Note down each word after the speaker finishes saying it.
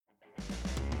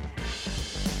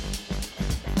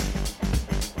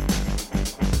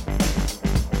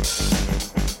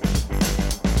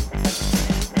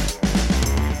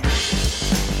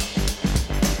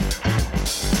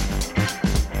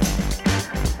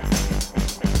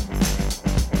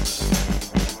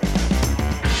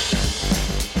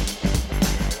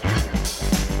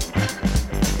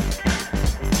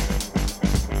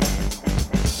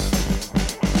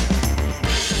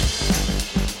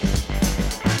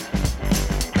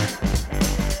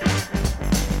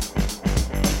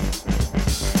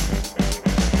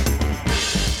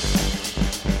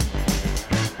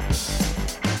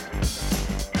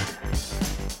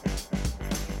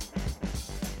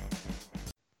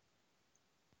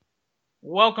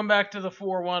Welcome back to the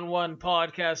 411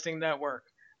 Podcasting Network.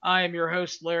 I am your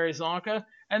host, Larry Csonka,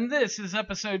 and this is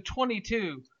episode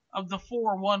 22 of the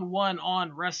 411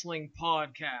 on Wrestling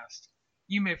podcast.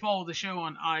 You may follow the show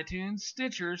on iTunes,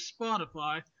 Stitcher,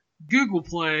 Spotify, Google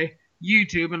Play,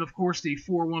 YouTube, and of course the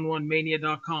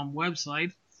 411mania.com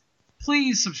website.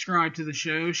 Please subscribe to the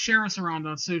show, share us around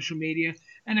on social media,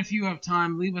 and if you have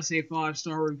time, leave us a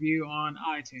 5-star review on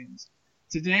iTunes.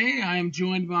 Today, I am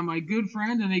joined by my good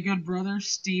friend and a good brother,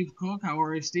 Steve Cook. How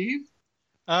are you, Steve?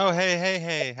 Oh,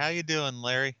 hey. How you doing,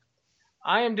 Larry?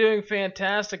 I am doing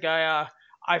fantastic. I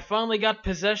finally got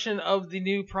possession of the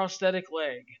new prosthetic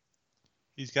leg.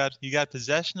 You got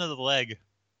possession of the leg.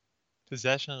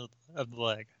 Possession of the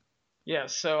leg.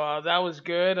 Yes, so that was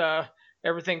good.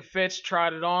 Everything fits.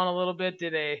 Tried it on a little bit.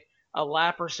 Did a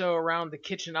lap or so around the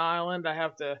kitchen island.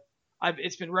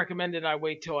 It's been recommended I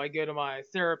wait till I go to my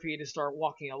therapy to start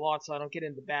walking a lot so I don't get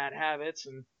into bad habits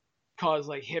and cause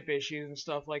like hip issues and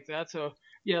stuff like that. So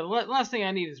yeah, the last thing I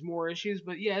need is more issues.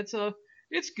 But yeah,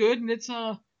 it's good,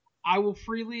 and I will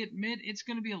freely admit it's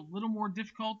going to be a little more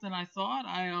difficult than I thought.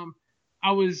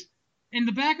 I was in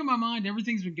the back of my mind,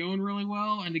 everything's been going really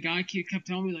well, and the guy kept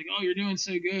telling me like, "Oh, you're doing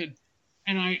so good,"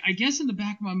 and I guess in the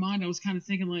back of my mind I was kind of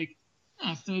thinking like,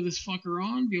 throw this fucker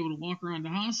on, be able to walk around the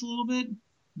house a little bit.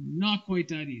 Not quite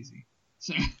that easy.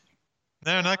 So.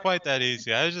 No, not quite that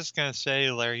easy. I was just going to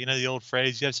say, Larry, you know the old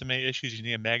phrase, you have so many issues, you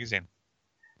need a magazine.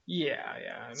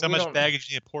 Yeah. So much baggage,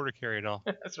 you need a porter carry it all.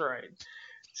 That's right.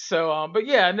 So, but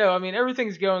yeah, no, I mean,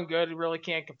 everything's going good. I really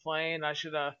can't complain. I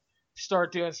should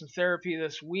start doing some therapy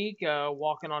this week,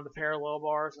 walking onto parallel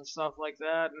bars and stuff like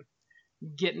that, and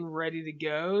getting ready to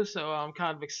go. So I'm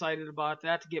kind of excited about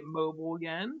that, to get mobile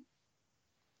again.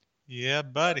 Yeah,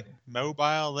 buddy.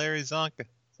 Mobile Larry Csonka.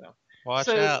 So, Watch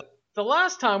out. The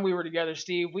last time we were together,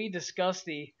 Steve, we discussed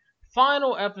the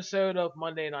final episode of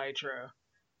Monday Nitro.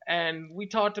 And we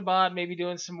talked about maybe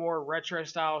doing some more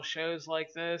retro-style shows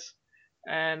like this.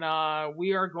 And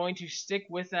we are going to stick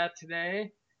with that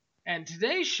today. And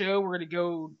today's show, we're going to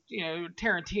go,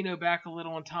 Tarantino back a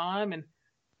little in time. And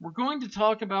we're going to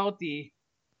talk about the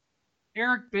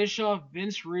Eric Bischoff,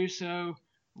 Vince Russo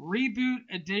reboot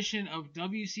edition of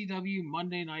WCW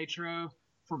Monday Nitro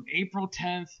from April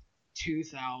 10th,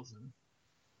 2000.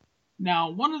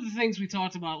 Now, one of the things we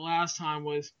talked about last time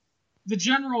was the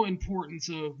general importance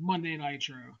of Monday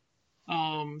Nitro.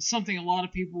 Something a lot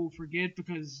of people forget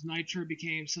because Nitro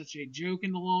became such a joke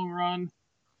in the long run.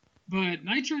 But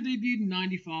Nitro debuted in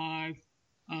 95,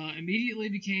 immediately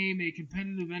became a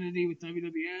competitive entity with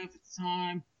WWF at the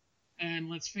time. And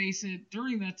let's face it,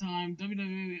 during that time,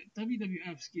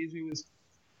 WWF, was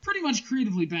pretty much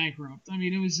creatively bankrupt. I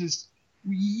mean, it was just,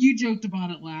 you joked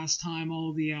about it last time,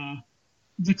 all the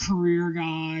career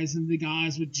guys and the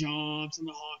guys with jobs and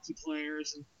the hockey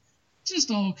players and just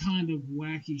all kind of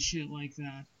wacky shit like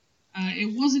that.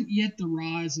 It wasn't yet the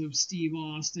rise of Steve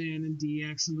Austin and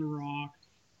DX and The Rock,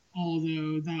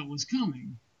 although that was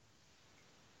coming.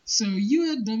 So you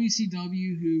had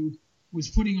WCW, who was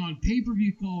putting on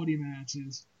pay-per-view quality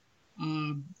matches,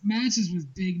 matches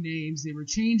with big names. They were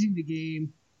changing the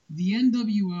game. The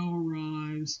NWO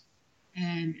arrives,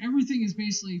 and everything is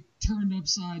basically turned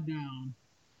upside down.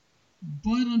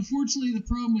 But unfortunately, the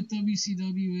problem with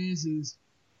WCW is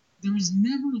there was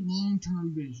never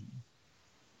long-term vision.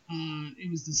 It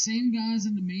was the same guys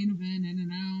in the main event, in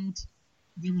and out.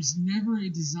 There was never a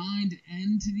designed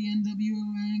end to the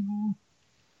NWO angle.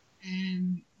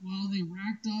 And while they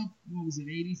racked up,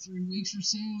 83 weeks or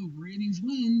so of ratings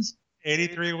wins.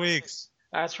 83 weeks.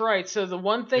 That's right. So the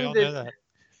one thing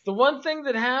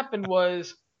that happened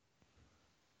was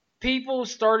people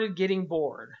started getting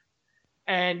bored.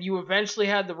 And you eventually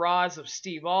had the rise of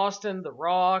Steve Austin, The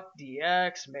Rock,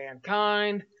 DX,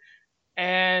 Mankind,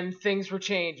 and things were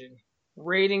changing.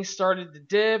 Ratings started to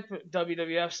dip,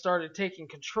 WWF started taking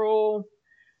control,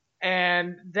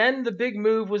 and then the big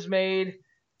move was made.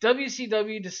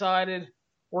 WCW decided,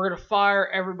 we're going to fire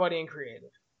everybody in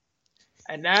creative.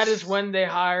 And that is when they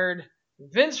hired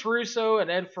Vince Russo and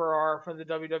Ed Ferrara from the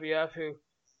WWF, who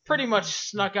pretty much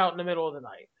snuck out in the middle of the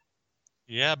night.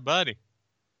 Yeah, buddy.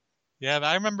 Yeah,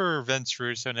 I remember Vince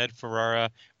Russo and Ed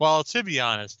Ferrara. Well, to be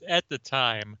honest, at the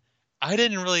time, I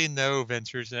didn't really know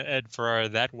Vince Russo and Ed Ferrara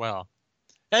that well.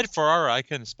 Ed Ferrara, I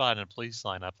couldn't spot in a police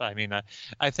lineup. I mean,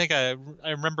 I think I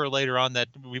remember later on that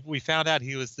we found out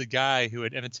he was the guy who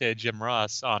had imitated Jim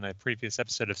Ross on a previous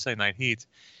episode of Sunday Night Heat.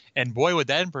 And boy, would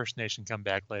that impersonation come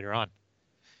back later on.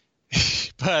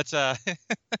 But,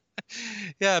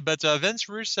 Vince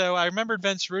Russo, I remembered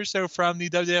Vince Russo from the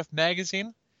WWF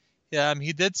magazine. Yeah,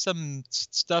 he did some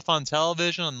stuff on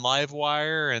television, on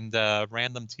Livewire, and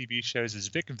random TV shows as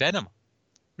Vic Venom.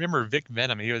 remember Vic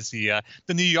Venom. He was the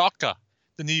New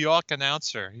York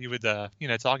announcer. He would talk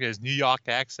in his New York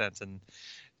accents and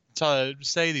to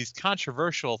say these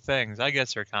controversial things. I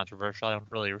guess they're controversial.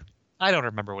 I don't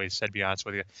remember what he said, to be honest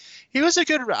with you. He was a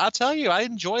good, I'll tell you, I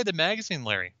enjoyed the magazine,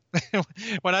 Larry.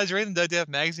 When I was reading the WWF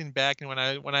magazine back and when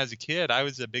I was a kid, I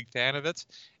was a big fan of it.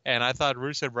 And I thought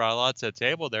Russo brought a lot to the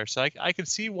table there. So I can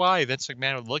see why Vince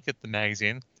McMahon would look at the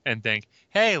magazine and think,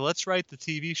 hey, let's write the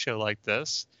TV show like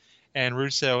this. And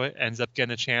Russo ends up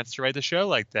getting a chance to write the show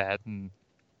like that. And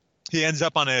he ends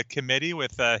up on a committee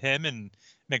with him and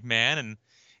McMahon and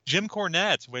Jim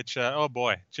Cornette, which, oh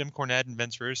boy, Jim Cornette and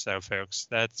Vince Russo, folks.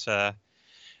 That's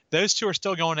those two are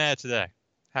still going at it today.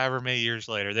 However many years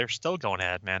later, they're still going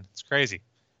at it, man. It's crazy.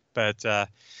 But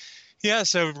yeah,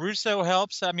 so Russo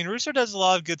helps. I mean, Russo does a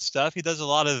lot of good stuff. He does a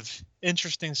lot of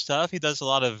interesting stuff. He does a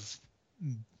lot of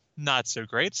not so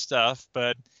great stuff,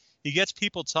 but he gets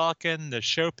people talking. The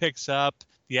show picks up.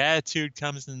 The attitude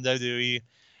comes in WWE,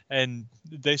 and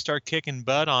they start kicking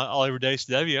butt on all over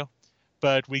WCW.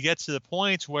 But we get to the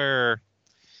point where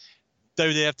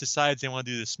WWF decides they want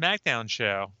to do the SmackDown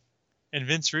show, and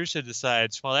Vince Russo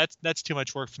decides, well, that's too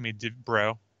much work for me,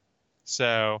 bro.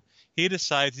 So he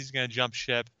decides he's going to jump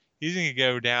ship. He's going to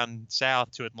go down south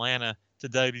to Atlanta to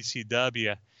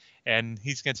WCW, and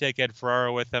he's going to take Ed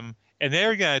Ferraro with him, and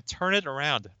they're going to turn it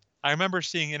around. I remember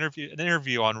seeing an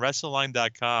interview on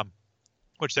WrestleLine.com,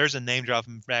 which there's a name drop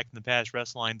from back in the past,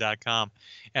 WrestleLine.com.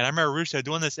 And I remember Russo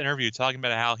doing this interview talking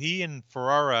about how he and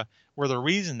Ferrara were the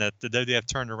reason that the WWF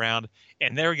turned around,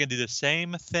 and they were going to do the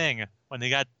same thing when they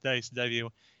got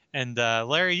WCW. And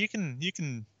Larry, you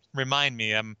can remind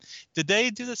me, did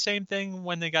they do the same thing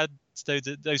when they got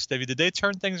WCW? Did they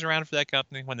turn things around for that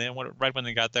company right when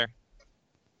they got there?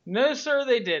 No, sir,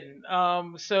 they didn't.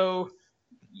 So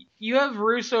you have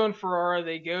Russo and Ferrara.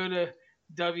 They go to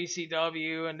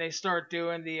WCW and they start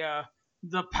doing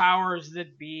the powers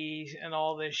that be and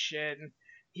all this shit. And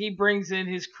he brings in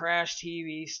his Crash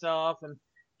TV stuff, and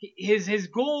his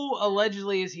goal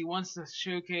allegedly is he wants to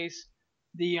showcase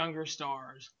the younger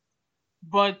stars.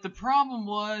 But the problem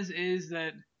is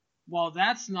that while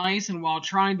that's nice and while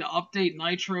trying to update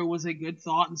Nitro was a good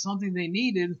thought and something they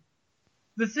needed,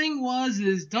 the thing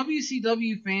is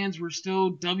WCW fans were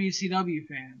still WCW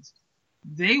fans.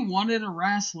 They wanted a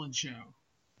wrestling show.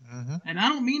 Mm-hmm. And I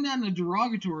don't mean that in a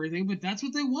derogatory thing, but that's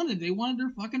what they wanted. They wanted their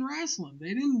fucking wrestling.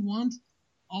 They didn't want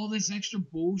all this extra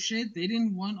bullshit. They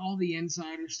didn't want all the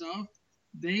insider stuff.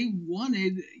 They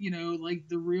wanted, like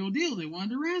the real deal. They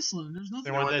wanted the wrestling. There's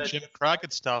nothing. They wanted that Jim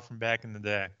Crockett style from back in the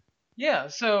day. Yeah,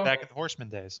 so back in the Horseman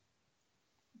days.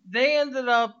 They ended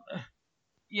up,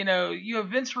 you have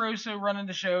Vince Russo running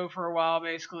the show for a while,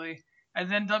 basically, and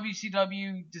then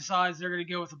WCW decides they're going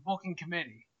to go with a booking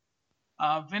committee.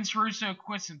 Vince Russo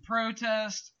quits in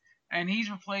protest, and he's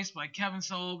replaced by Kevin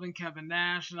Sullivan, Kevin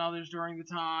Nash, and others during the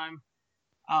time.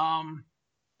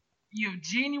 You have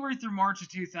January through March of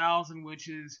 2000, which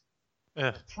is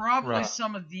probably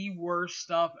some of the worst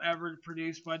stuff ever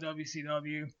produced by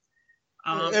WCW.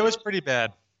 It was pretty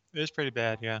bad.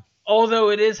 Yeah. Although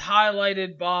it is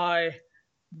highlighted by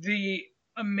the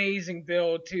amazing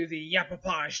build to the Yappa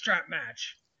Pie strap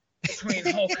match between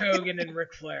Hulk Hogan and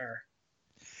Ric Flair.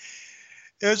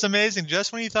 It was amazing.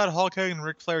 Just when you thought Hulk Hogan and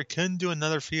Ric Flair couldn't do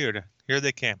another feud, here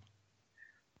they came.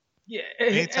 Yeah.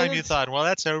 Anytime you thought, well,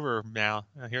 that's over now,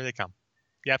 here they come.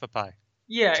 Yappa Pie.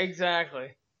 Yeah,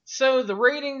 exactly. So the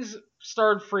ratings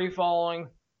started free falling,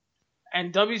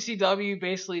 and WCW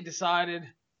basically decided,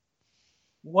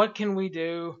 what can we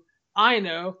do? I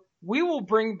know. We will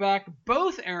bring back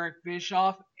both Eric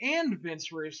Bischoff and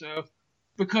Vince Russo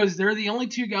because they're the only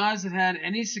two guys that had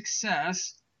any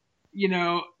success,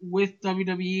 with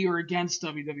WWE or against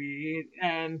WWE.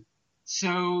 And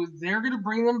so they're going to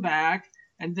bring them back.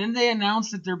 And then they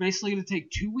announced that they're basically going to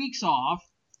take 2 weeks off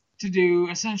to do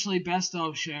essentially best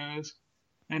of shows.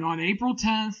 And on April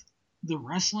 10th, the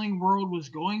wrestling world was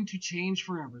going to change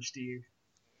forever, Steve.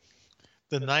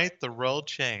 The night the world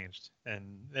changed,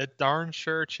 and it darn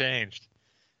sure changed.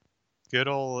 Good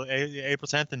old April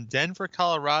 10th in Denver,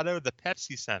 Colorado, the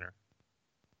Pepsi Center.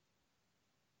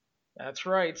 That's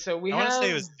right. So I want to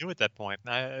say it was new at that point,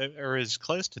 or is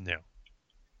close to new.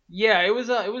 Yeah, it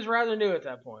was rather new at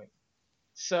that point.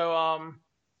 So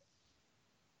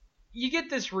you get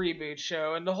this reboot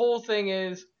show, and the whole thing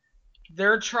is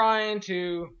they're trying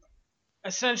to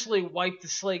essentially wipe the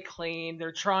slate clean.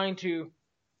 They're trying to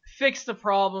fix the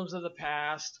problems of the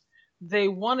past. They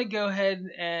want to go ahead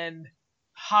and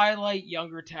highlight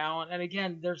younger talent, and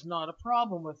again, there's not a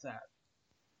problem with that.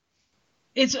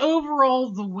 It's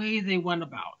overall the way they went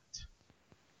about it.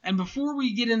 And before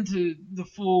we get into the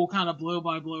full kind of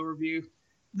blow-by-blow review,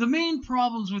 the main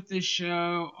problems with this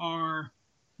show are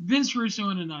Vince Russo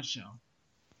in a nutshell.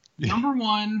 Number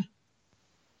one,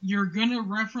 you're going to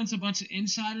reference a bunch of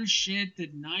insider shit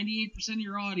that 98% of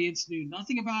your audience knew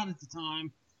nothing about at the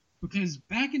time, because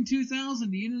back in 2000,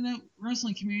 the internet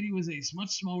wrestling community was a much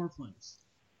smaller place.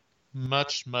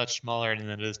 Much, much smaller than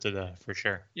it is today, for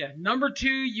sure. Yeah. Number two,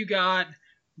 you got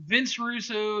Vince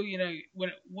Russo,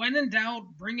 when in doubt,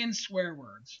 bring in swear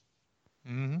words.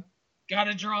 Mm-hmm.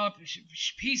 Gotta drop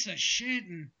piece of shit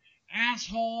and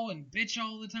asshole and bitch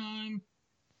all the time,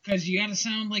 because you gotta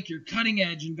sound like you're cutting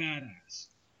edge and badass.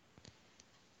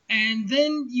 And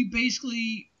then you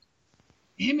basically,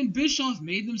 him and Bischoff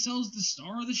made themselves the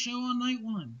star of the show on night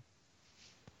one.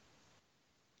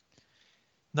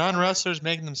 Non-wrestlers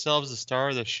making themselves the star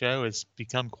of the show has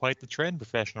become quite the trend in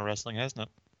professional wrestling, hasn't it?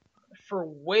 For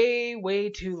way, way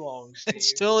too long, Steve. It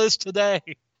still is today.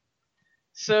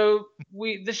 So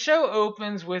the show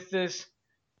opens with this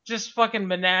just fucking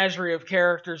menagerie of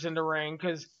characters in the ring,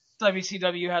 because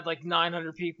WCW had like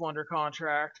 900 people under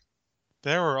contract.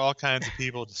 There were all kinds of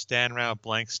people to stand around with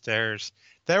blank stares.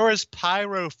 There was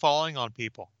pyro falling on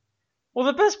people. Well,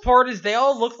 the best part is they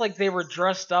all looked like they were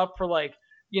dressed up for like,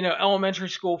 elementary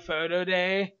school photo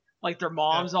day. Like their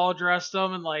moms all dressed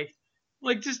them, and like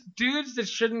just dudes that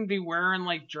shouldn't be wearing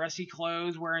like dressy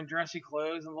clothes, wearing dressy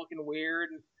clothes and looking weird.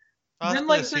 And then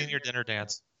like a senior dinner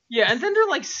dance. Yeah, and then they're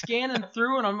like scanning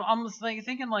through, and I'm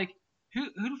thinking like, who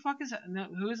the fuck is that? No,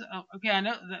 who is it? Oh, okay, I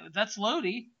know that's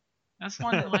Lodi. That's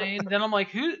London Lane. Then I'm like,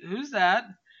 who's that?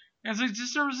 And it's like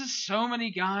there was just so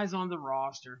many guys on the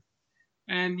roster,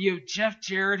 and you have Jeff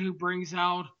Jarrett, who brings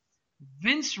out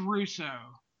Vince Russo,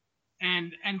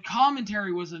 and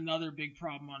commentary was another big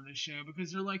problem on this show,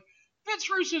 because they're like, Vince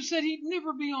Russo said he'd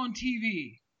never be on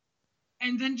TV,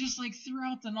 and then just like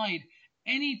throughout the night,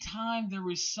 anytime there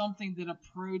was something that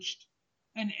approached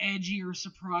an edgy or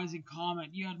surprising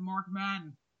comment, you had Mark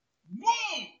Madden.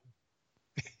 Whoa!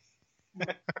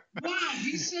 Wow,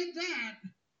 he said that.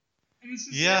 And it's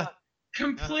just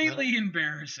completely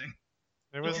embarrassing.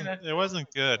 It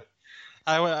wasn't good.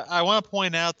 I want to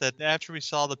point out that after we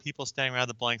saw the people standing around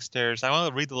the blank stares, I want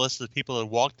to read the list of the people that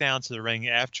walked down to the ring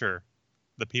after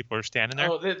the people are standing there.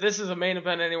 Oh, this is a main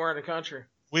event anywhere in the country.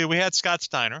 We had Scott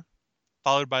Steiner,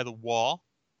 followed by The Wall.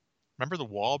 Remember The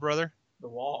Wall, brother? The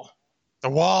Wall. The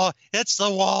Wall. It's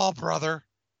The Wall, brother.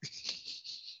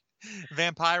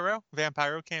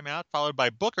 Vampiro came out, followed by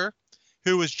Booker,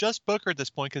 who was just Booker at this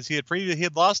point because he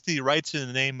had lost the rights to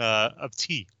the name of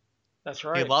T. That's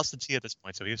right. He had lost the T at this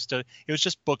point, so he was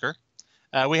just Booker.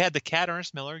 We had the Cat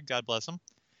Ernest Miller, God bless him.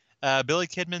 Billy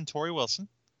Kidman, Tori Wilson,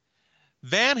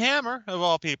 Van Hammer of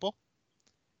all people,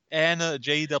 and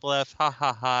JEFF,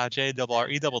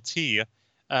 JRRETT,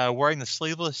 wearing the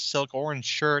sleeveless silk orange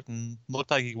shirt and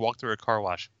looked like he walked through a car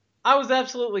wash. I was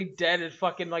absolutely dead at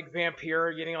fucking like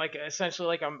Vampire getting like essentially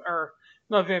like or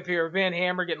not Vampire, Van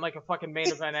Hammer getting like a fucking main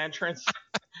event entrance.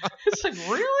 It's like,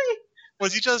 really?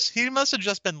 Was he must have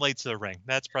just been late to the ring.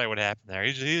 That's probably what happened there.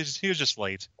 He was just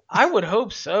late. I would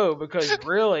hope so, because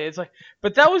really it's like,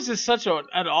 but that was just such an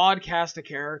odd cast of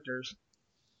characters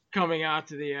coming out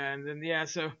to the end. And yeah,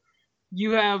 so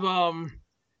you have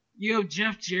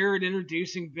Jeff Jarrett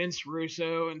introducing Vince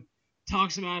Russo and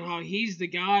talks about how he's the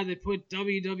guy that put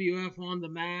WWF on the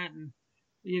mat and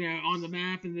on the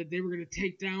map, and that they were going to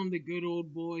take down the Good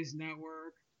Old Boys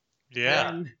Network. Yeah.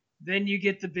 And then you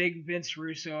get the big Vince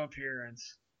Russo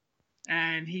appearance,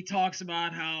 and he talks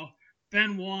about how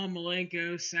Benoit,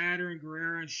 Malenko, Saturn,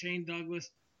 Guerrero, and Shane Douglas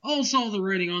all saw the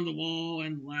writing on the wall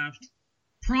and left.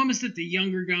 Promised that the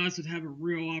younger guys would have a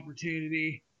real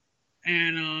opportunity,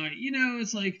 and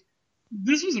it's like,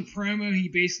 this was a promo he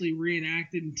basically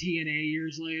reenacted in TNA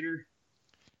years later.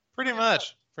 Pretty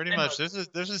much. This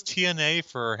is TNA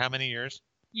for how many years?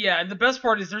 Yeah, and the best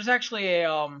part is there's actually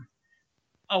a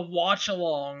watch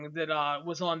along that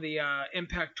was on the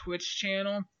Impact Twitch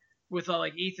channel with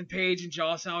like Ethan Page and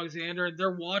Josh Alexander, and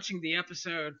they're watching the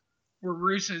episode where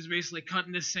Russo is basically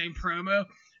cutting the same promo,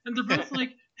 and they're both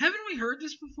like, "Haven't we heard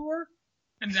this before?"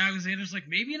 And Alexander's like,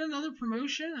 "Maybe in another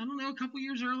promotion. I don't know, a couple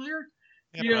years earlier."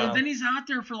 Yeah, then he's out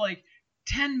there for like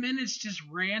 10 minutes just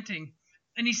ranting,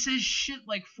 and he says shit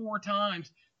like 4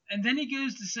 times, and then he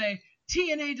goes to say,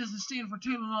 TNA doesn't stand for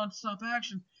total non-stop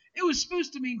action. It was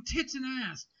supposed to mean tits and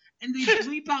ass, and they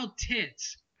bleep out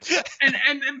tits. And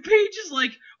Paige is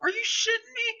like, are you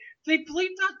shitting me? They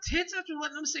bleeped out tits after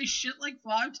letting them say shit like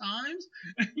 5 times?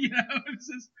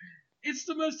 It's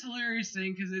the most hilarious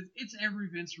thing, because it's every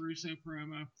Vince Russo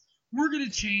promo. We're going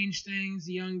to change things,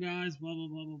 the young guys, blah, blah,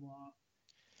 blah, blah, blah.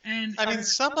 And I mean,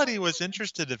 somebody was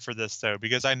interested for this though,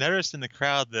 because I noticed in the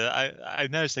crowd that I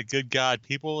noticed that good God,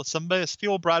 people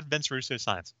brought Vince Russo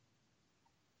signs,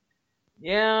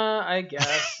 yeah, I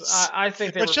guess I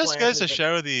think they which were just goes planted, to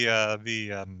show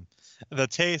the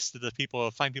taste that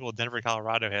the fine people of Denver,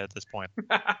 Colorado had at this point.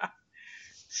 but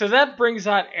so that brings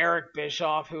out Eric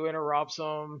Bischoff, who interrupts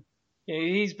him.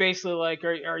 He's basically like,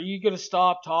 are you going to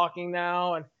stop talking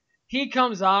now? And he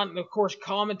comes out, and of course,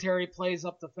 commentary plays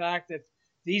up the fact that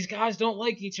these guys don't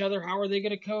like each other. How are they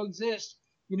going to coexist?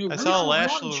 I saw Russo's Lash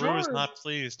not in LaRue was charge. not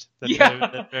pleased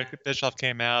Yeah. that Bischoff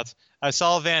came out. I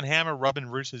saw Van Hammer rubbing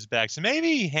Russo's back, so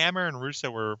maybe Hammer and Russo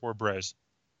were bros.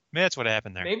 Maybe that's what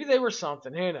happened there. Maybe they were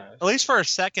something. Who knows? At least for a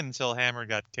second until Hammer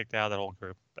got kicked out of that whole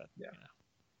group. But Yeah.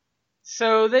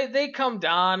 So they come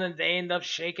down and they end up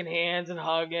shaking hands and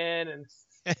hugging and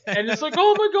it's like,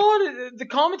 oh my god! The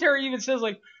commentary even says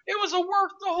like it was a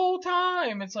work the whole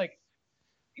time. It's like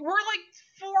we're like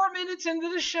 4 minutes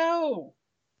into the show.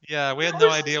 yeah, we had no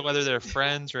idea whether they're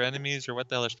friends or enemies or what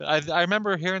the hell. I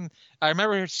remember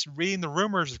reading the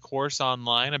rumors, of course,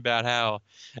 online about how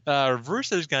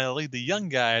Russo's going to lead the young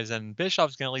guys and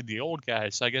Bischoff's going to lead the old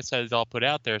guys. So I guess that was all put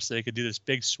out there so they could do this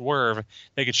big swerve.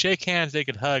 They could shake hands, they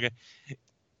could hug.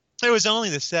 It was only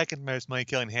the second most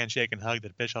money-killing handshake and hug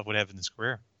that Bischoff would have in his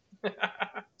career.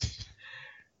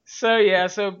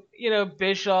 So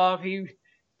Bischoff, he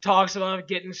talks about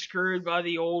getting screwed by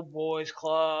the old boys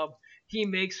club. He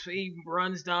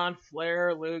runs down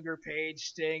Flair, Luger, Page,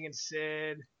 Sting, and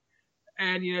Sid,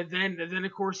 and then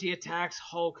of course he attacks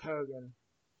Hulk Hogan.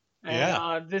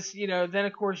 And then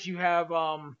of course you have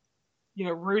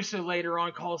Russo later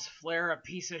on calls Flair a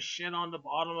piece of shit on the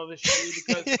bottom of his shoe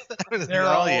because they're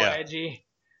all edgy.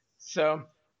 So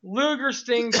Luger,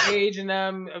 Sting, Page, and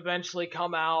them eventually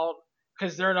come out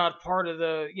because they're not part of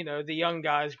the the young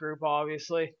guys group,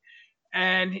 obviously.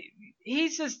 And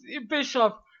he's just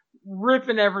Bischoff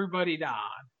ripping everybody down.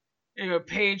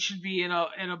 Page should be in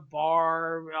a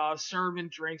bar, serving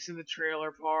drinks in the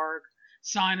trailer park,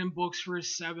 signing books for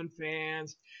his 7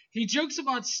 fans. He jokes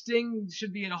about Sting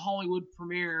should be at a Hollywood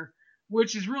premiere,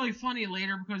 which is really funny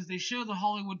later because they show the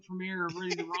Hollywood premiere of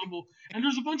Ready to Rumble, and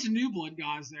there's a bunch of New Blood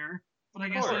guys there, but I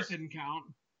guess that didn't count.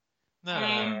 No.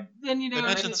 And then they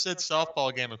mentioned Sid's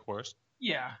softball game, of course.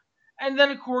 Yeah. And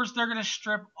then, of course, they're going to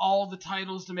strip all the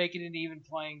titles to make it an even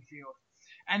playing field.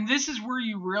 And this is where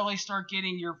you really start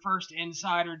getting your first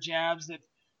insider jabs that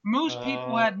most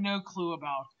people had no clue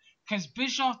about. Because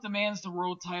Bischoff demands the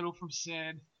world title from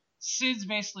Sid. Sid's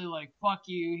basically like, fuck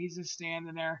you. He's just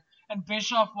standing there. And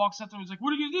Bischoff walks up there and is like,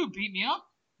 what are you going to do? Beat me up?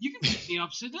 You can beat me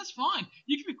up, Sid. That's fine.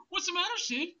 What's the matter,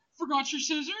 Sid? Forgot your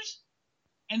scissors?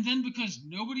 And then because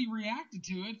nobody reacted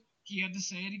to it, he had to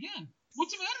say it again.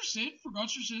 What's the matter, Sid?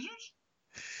 Forgot your scissors?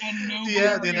 And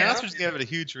nobody the announcers gave it a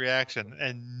huge reaction,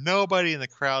 and nobody in the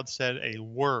crowd said a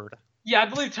word. Yeah, I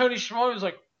believe Tony Schiavone was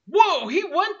like, whoa, he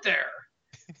went there.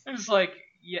 It was like,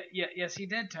 yes, he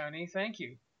did, Tony. Thank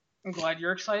you. I'm glad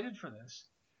you're excited for this.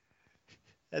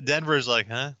 Denver's like,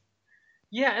 huh?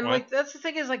 Yeah, and what? that's the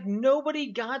thing is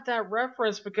nobody got that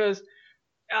reference because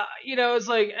it's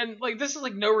this is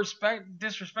no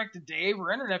disrespect to Dave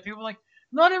or internet people. Like,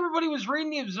 not everybody was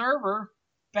reading the Observer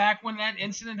back when that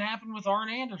incident happened with Arn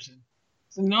Anderson.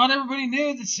 So not everybody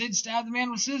knew that Sid stabbed the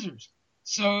man with scissors.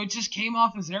 So it just came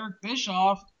off as Eric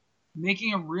Bischoff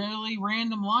making a really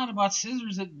random line about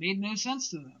scissors that made no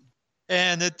sense to them.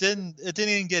 And it didn't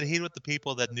even get heat with the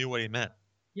people that knew what he meant.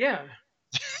 Yeah.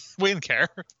 We didn't care.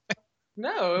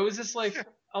 No, it was just like,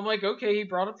 I'm like, okay, he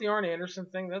brought up the Arn Anderson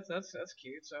thing. That's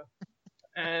cute. So,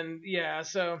 and yeah,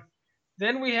 so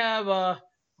then we have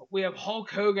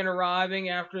Hulk Hogan arriving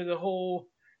after the whole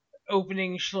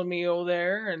opening schlemiel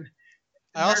there, and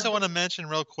I also want to mention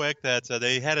real quick that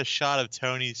they had a shot of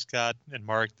Tony, Scott, and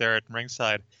Mark there at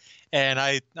ringside, and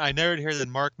I noted here that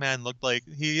Mark Man looked like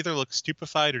he either looked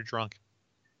stupefied or drunk.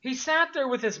 He sat there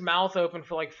with his mouth open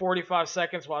for like 45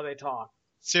 seconds while they talked.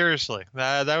 Seriously,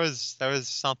 that was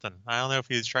something. I don't know if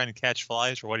he was trying to catch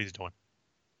flies or what he's doing.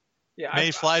 Yeah,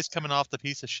 maybe flies coming off the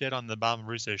piece of shit on the bottom of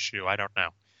Russo's shoe. I don't know.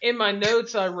 In my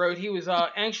notes, I wrote he was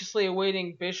anxiously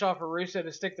awaiting Bischoff or Russo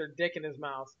to stick their dick in his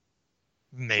mouth.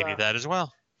 Maybe that as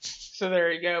well. So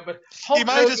there you go. But he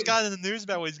might have just gotten in the news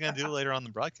about what he's going to do later on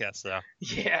the broadcast, though.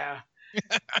 Yeah.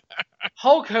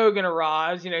 Hulk Hogan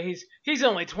arrives. He's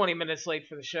only 20 minutes late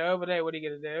for the show, but hey, what are you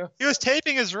going to do? He was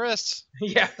taping his wrists.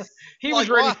 Yeah, he was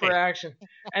ready for action.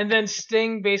 And then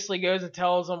Sting basically goes and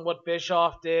tells him what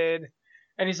Bischoff did.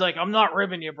 And he's like, I'm not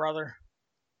ribbing you, brother.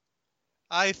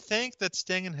 I think that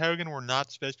Sting and Hogan were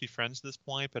not supposed to be friends at this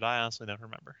point, but I honestly don't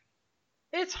remember.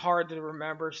 It's hard to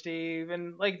remember, Steve,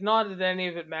 and not that any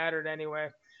of it mattered anyway.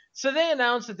 So they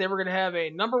announced that they were going to have a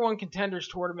number one contenders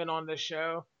tournament on this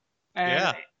show, and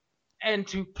Yeah. and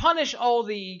to punish all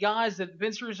the guys that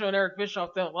Vince Russo and Eric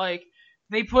Bischoff don't like,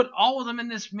 they put all of them in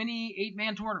this mini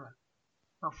 8-man tournament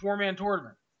or 4-man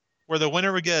tournament. Where the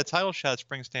winner would get a title shot at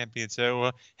Spring Stampede.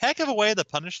 So, heck of a way to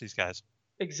punish these guys.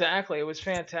 Exactly. It was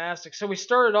fantastic. So we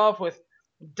started off with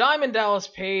Diamond Dallas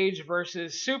Page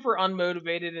versus super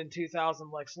unmotivated in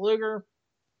 2000 Lex Luger.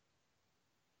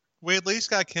 We at least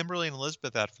got Kimberly and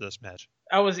Elizabeth out for this match.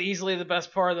 That was easily the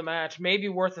best part of the match. Maybe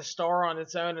worth a star on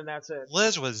its own, and that's it.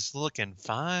 Liz was looking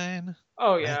fine.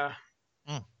 Oh, yeah.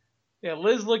 Mm. Yeah,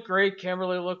 Liz looked great.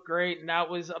 Kimberly looked great. And that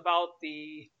was about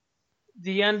the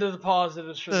end of the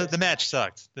positives for the match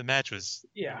sucked. The match was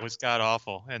god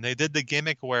awful, and they did the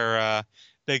gimmick where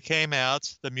they came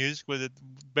out, the music with it,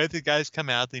 both the guys come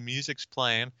out, the music's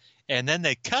playing, and then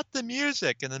they cut the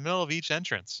music in the middle of each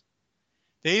entrance.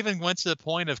 They even went to the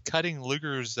point of cutting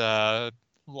Luger's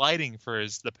lighting for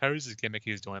the poses gimmick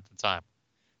he was doing at the time.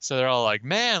 So they're all like,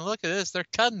 "Man, look at this! They're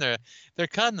cutting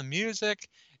the music.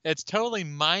 It's totally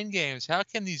mind games. How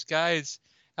can these guys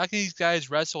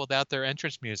wrestle without their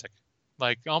entrance music?"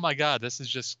 Like, oh my God, this is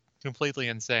just completely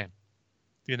insane.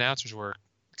 The announcers were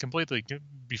completely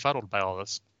befuddled by all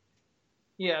this.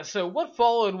 Yeah, so what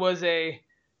followed was a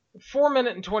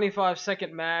 4-minute and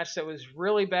 25-second match that was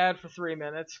really bad for 3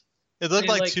 minutes. It looked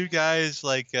like two guys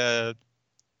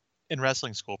in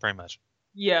wrestling school, pretty much.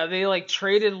 Yeah, they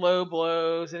traded low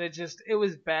blows, and it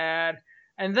was bad.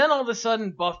 And then all of a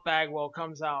sudden, Buff Bagwell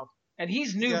comes out, and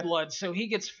he's new blood, so he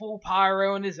gets full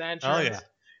pyro in his entrance. Oh, yeah.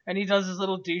 And he does his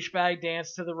little douchebag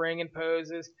dance to the ring and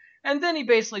poses. And then he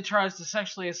basically tries to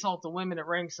sexually assault the women at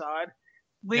ringside,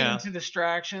 leading to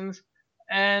distractions.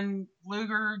 And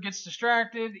Luger gets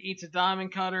distracted, eats a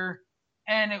diamond cutter,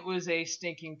 and it was a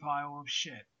stinking pile of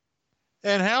shit.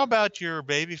 And how about your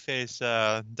babyface,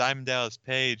 Diamond Dallas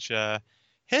Page,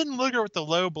 hitting Luger with the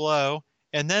low blow,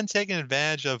 and then taking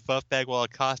advantage of Buff Bagwell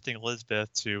accosting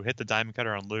Elizabeth to hit the diamond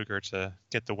cutter on Luger to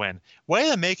get the win. Way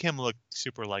to make him look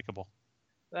super likable.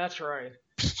 That's right.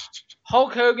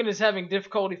 Hulk Hogan is having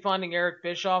difficulty finding Eric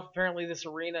Bischoff. Apparently this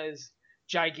arena is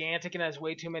gigantic and has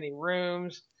way too many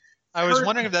rooms. I was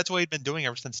wondering if that's what he'd been doing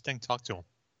ever since Sting talked to him.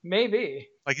 Maybe.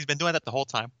 Like he's been doing that the whole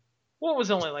time. Well, it was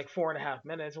only 4.5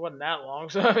 minutes. It wasn't that long.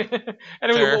 So I mean,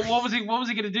 anyway, what was he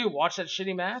going to do? Watch that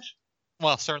shitty match?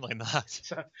 Well, certainly not.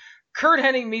 So, Curt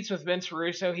Hennig meets with Vince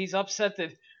Russo. He's upset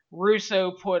that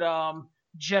Russo put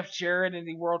Jeff Jarrett in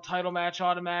the world title match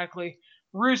automatically.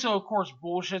 Russo, of course,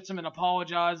 bullshits him and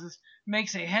apologizes.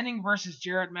 Makes a Hennig versus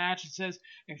Jarrett match and says,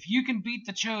 if you can beat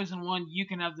the Chosen One, you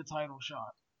can have the title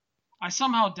shot. I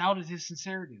somehow doubted his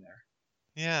sincerity there.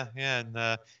 Yeah, and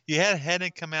you had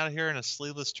Hennig come out here in a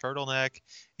sleeveless turtleneck.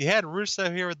 You had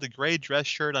Russo here with the gray dress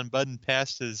shirt unbuttoned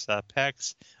past his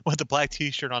pecs with the black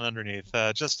T-shirt on underneath.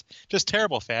 Just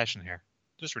terrible fashion here.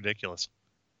 Just ridiculous.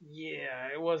 Yeah,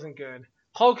 it wasn't good.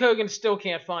 Hulk Hogan still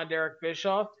can't find Eric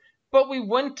Bischoff, but we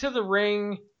went to the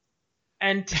ring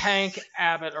and Tank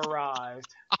Abbott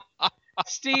arrived.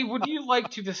 Steve, would you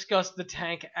like to discuss the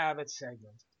Tank Abbott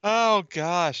segment? Oh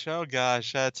gosh.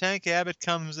 Tank Abbott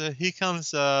comes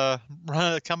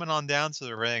coming on down to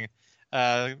the ring.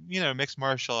 Mixed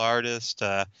martial artist,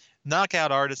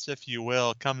 knockout artist, if you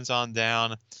will, comes on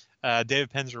down.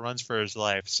 David Penzer runs for his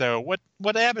life. So what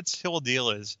Abbott's whole deal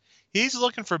is, he's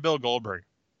looking for Bill Goldberg.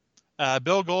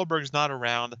 Bill Goldberg's not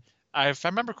around. If I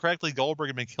remember correctly, Goldberg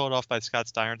had been killed off by Scott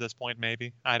Steiner at this point,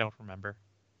 maybe. I don't remember.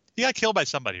 He got killed by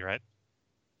somebody, right?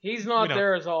 He's not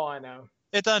there is all I know.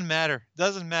 It doesn't matter.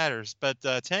 Doesn't matter. But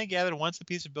Tank Abbott wants a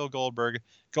piece of Bill Goldberg.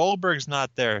 Goldberg's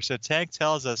not there. So Tank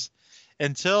tells us,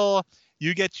 until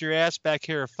you get your ass back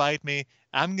here and fight me,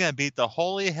 I'm going to beat the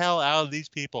holy hell out of these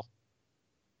people.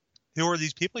 Who are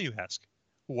these people, you ask?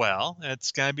 Well,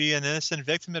 it's going to be an innocent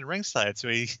victim at ringside. So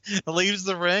he leaves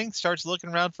the ring, starts looking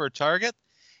around for a target.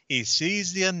 He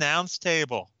sees the announce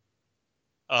table.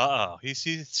 He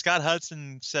sees Scott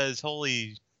Hudson says,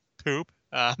 holy poop.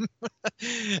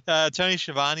 Tony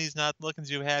Schiavone's not looking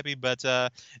too happy, but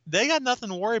they got nothing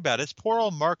to worry about. It's poor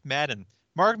old Mark Madden.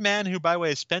 Mark Madden, who, by the way,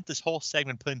 has spent this whole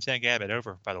segment putting Tank Abbott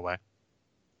over, by the way.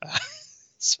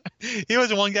 He was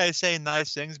the one guy saying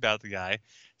nice things about the guy.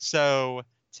 So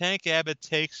Tank Abbott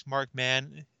takes Mark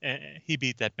Madden. He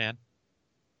beat that man.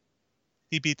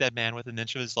 He beat that man with an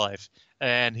inch of his life.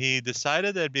 And he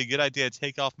decided that it'd be a good idea to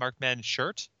take off Mark Madden's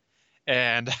shirt.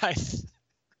 And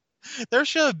there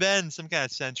should have been some kind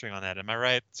of censoring on that. Am I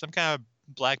right? Some kind of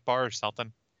black bar or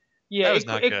something. Yeah,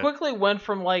 it quickly went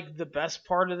from the best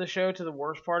part of the show to the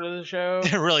worst part of the show.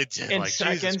 It really did. In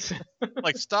seconds.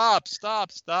 Stop.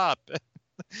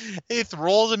 He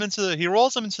rolls him into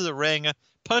the ring,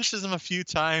 punches him a few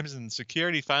times, and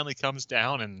security finally comes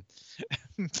down,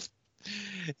 and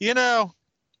you know,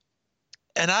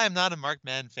 and I am not a Mark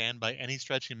Madden fan by any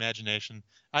stretch of imagination.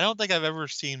 I don't think I've ever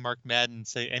seen Mark Madden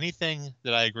say anything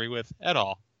that I agree with at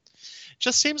all.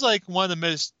 Just seems like one of the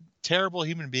most terrible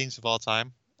human beings of all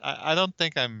time. I don't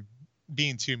think I'm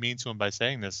being too mean to him by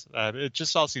saying this. It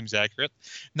just all seems accurate.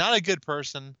 Not a good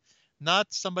person,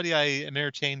 not somebody I am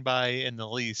entertained by in the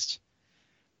least.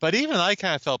 But even I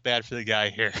kind of felt bad for the guy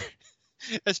here,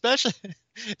 especially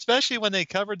especially when they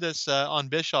covered this on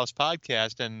Bischoff's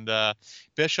podcast, and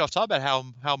Bischoff talked about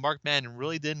how Mark Madden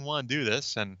really didn't want to do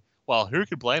this, and well, who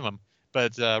could blame him?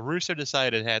 But Russo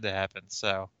decided it had to happen,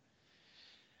 so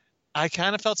I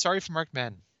kind of felt sorry for Mark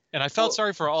Madden, and I felt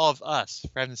sorry for all of us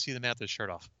for having to see the man with his shirt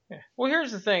off. Yeah. Well,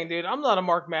 here's the thing, dude. I'm not a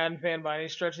Mark Madden fan by any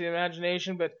stretch of the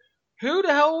imagination, but who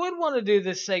the hell would want to do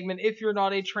this segment if you're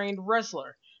not a trained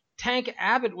wrestler? Tank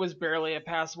Abbott was barely a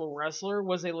passable wrestler,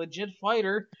 was a legit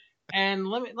fighter, and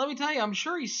let me tell you, I'm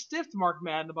sure he stiffed Mark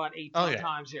Madden about 8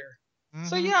 times here. Mm-hmm.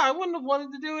 So yeah, I wouldn't have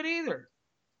wanted to do it either.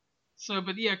 So,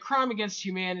 but yeah, crime against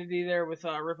humanity there with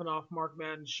ripping off Mark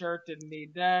Madden's shirt. Didn't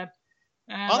need that.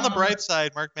 And, on the bright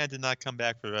side, Mark Madden did not come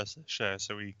back for the rest of the show,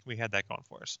 so we had that going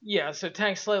for us. Yeah, so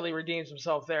Tank slightly redeems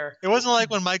himself there. It wasn't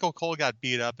like when Michael Cole got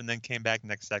beat up and then came back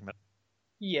next segment.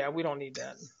 Yeah, we don't need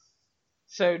that.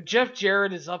 So Jeff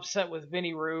Jarrett is upset with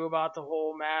Vinny Rue about the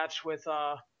whole match with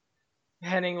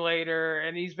Henning later,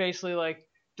 and he's basically like,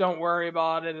 "Don't worry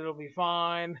about it; it'll be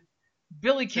fine."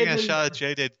 Billy Kidman. I shot at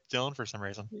J.J. Dillon for some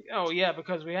reason. Oh yeah,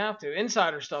 because we have to.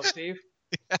 Insider stuff, Steve.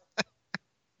 Yeah.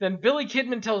 Then Billy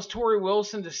Kidman tells Torrie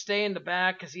Wilson to stay in the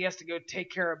back because he has to go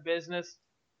take care of business.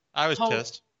 I was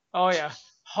pissed. Oh yeah,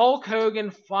 Hulk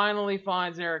Hogan finally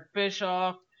finds Eric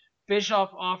Bischoff.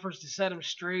 Bischoff offers to set him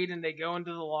straight, and they go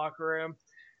into the locker room.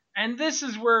 And this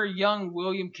is where young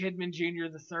William Kidman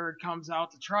Jr. III comes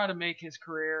out to try to make his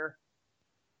career.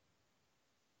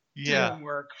 Yeah. Didn't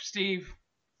work. Steve?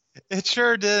 It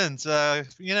sure didn't.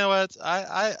 You know what?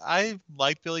 I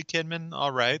like Billy Kidman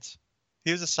all right.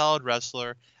 He was a solid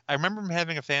wrestler. I remember him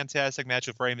having a fantastic match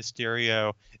with Rey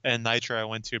Mysterio and Nitro I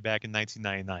went to back in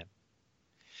 1999.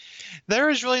 There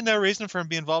is really no reason for him to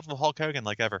be involved with Hulk Hogan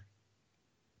like ever,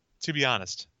 to be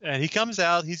honest. And he comes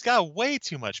out, he's got way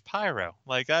too much pyro.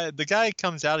 Like the guy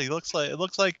comes out, it looks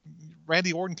like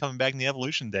Randy Orton coming back in the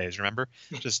Evolution days, remember?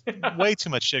 Just way too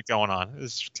much shit going on.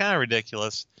 It's kind of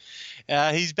ridiculous.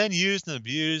 He's been used and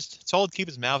abused, told to keep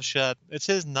his mouth shut. It's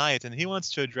his night, and he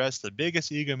wants to address the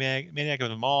biggest egomaniac of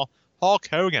them all, Hulk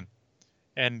Hogan.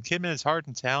 And Kidman has heart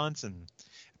and talents, and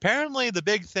apparently the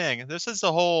big thing, this is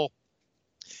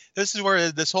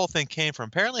where this whole thing came from.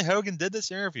 Apparently Hogan did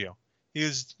this interview. He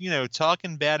was,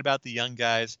 talking bad about the young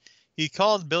guys. He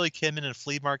called Billy Kidman a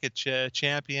flea market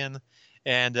champion.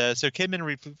 And so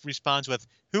Kidman responds with,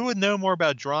 "Who would know more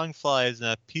about drawing flies than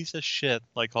a piece of shit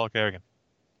like Hulk Hogan?"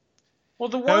 Well,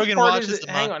 the worst part is,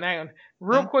 hang on.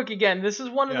 Real quick again, this is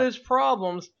one of those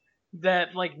problems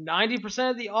that like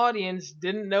 90% of the audience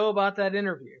didn't know about that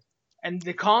interview. And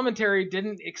the commentary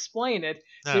didn't explain it.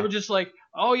 No. They were just like,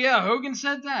 "Oh yeah, Hogan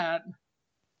said that."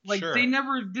 Like, They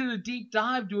never did a deep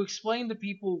dive to explain to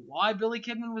people why Billy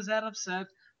Kidman was that upset,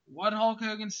 what Hulk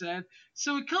Hogan said.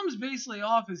 So it comes basically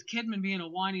off as Kidman being a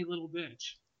whiny little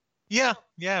bitch. Yeah,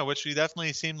 which we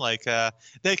definitely seemed like.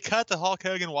 They cut the Hulk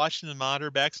Hogan watching the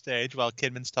monitor backstage while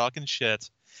Kidman's talking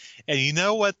shit. And you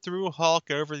know what threw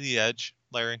Hulk over the edge,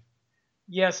 Larry?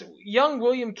 Yes, young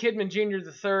William Kidman Jr.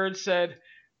 III said,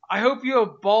 "I hope you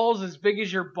have balls as big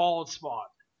as your bald spot."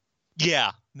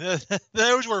 Yeah,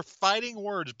 those were fighting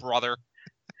words, brother.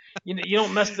 You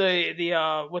don't mess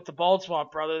the with the bald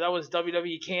spot, brother. That was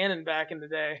WWE canon back in the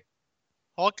day.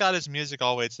 Hulk got his music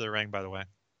all the way to the ring, by the way.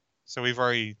 So we've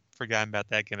already forgotten about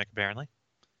that gimmick, apparently.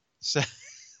 So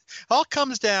Hulk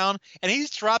comes down, and he's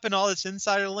dropping all this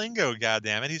insider lingo,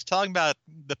 goddammit. He's talking about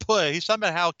the push. He's talking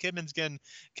about how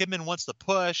Kidman wants to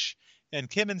push, and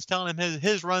Kidman's telling him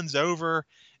his run's over.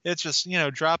 It's just,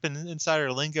 dropping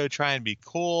insider lingo, trying to be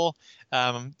cool.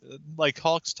 Like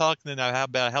Hulk's talking about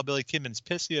how Billy Kidman's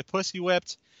pussy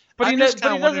whipped. But he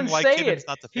doesn't say it.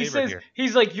 Not the favorite here.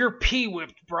 He's like, "You're pee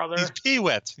whipped, brother." He's pee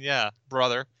whipped, yeah,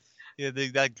 brother. Yeah,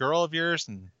 that girl of yours,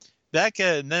 and that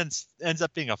guy, and then ends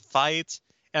up being a fight.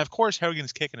 And of course,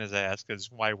 Hogan's kicking his ass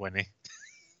because why wouldn't he?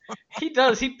 He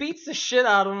does. He beats the shit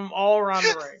out of him all around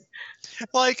the ring.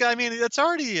 It's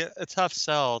already a tough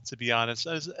sell, to be honest.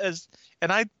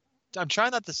 And I'm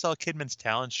trying not to sell Kidman's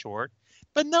talent short,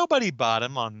 but nobody bought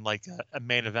him on like a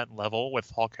main event level with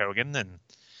Hulk Hogan, and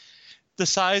the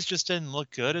size just didn't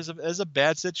look good as a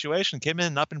bad situation. Kidman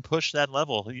had not been pushed that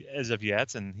level as of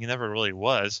yet, and he never really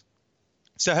was.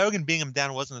 So Hogan beating him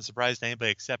down wasn't a surprise to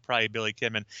anybody except probably Billy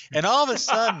Kidman. And all of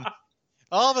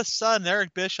a sudden,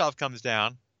 Eric Bischoff comes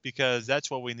down because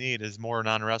that's what we need is more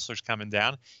non-wrestlers coming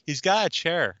down. He's got a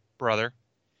chair, brother.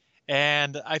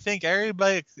 And I think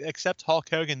everybody except Hulk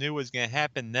Hogan knew what was going to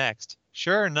happen next.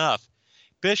 Sure enough,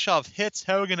 Bischoff hits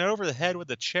Hogan over the head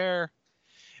with a chair.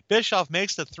 Bischoff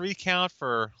makes the 3 count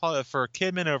for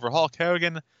Kidman over Hulk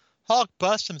Hogan. Hulk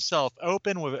busts himself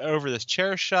open over this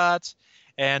chair shot.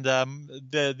 And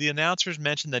the announcers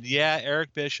mentioned that, yeah,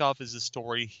 Eric Bischoff is the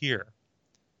story here.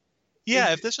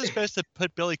 Yeah, if this was supposed to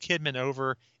put Billy Kidman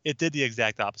over, it did the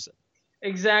exact opposite.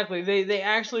 Exactly. They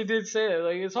actually did say it.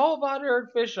 Like, it's all about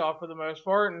Eric Bischoff for the most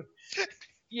part. And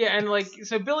yeah, and like,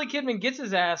 so Billy Kidman gets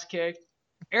his ass kicked.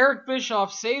 Eric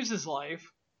Bischoff saves his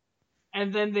life.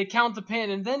 And then they count the pin.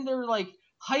 And then they're like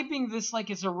hyping this like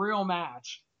it's a real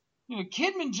match. You know,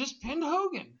 Kidman just pinned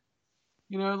Hogan.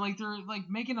 You know, like they're like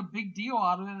making a big deal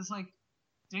out of it. It's like,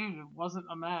 dude, it wasn't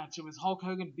a match. It was Hulk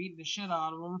Hogan beating the shit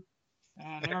out of him.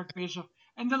 And Eric Bischoff.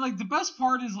 And then like the best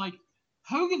part is like,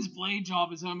 Hogan's blade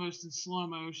job is almost in slow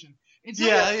motion. It's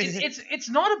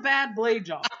not a bad blade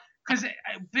job because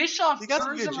Bischoff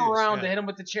turns him around to hit him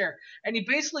with the chair, and he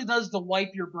basically does the wipe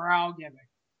your brow gimmick.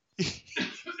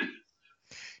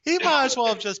 He might as well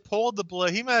have just pulled the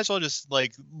blade. He might as well just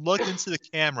like look into the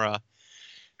camera,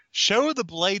 show the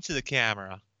blade to the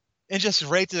camera, and just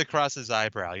raked it across his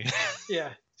eyebrow. You know? Yeah.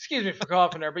 Excuse me for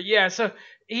coughing there, but yeah. So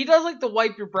he does like the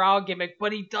wipe your brow gimmick,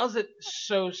 but he does it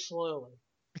so slowly.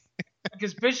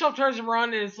 Because Bischoff turns him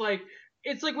around and it's like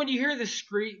when you hear the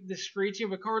screeching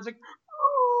of a car, it's like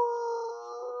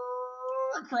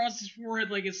across his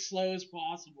forehead like as slow as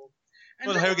possible.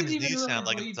 And well, Hogan's knees sound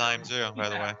like at the time too, by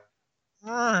the way.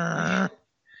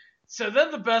 So then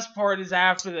the best part is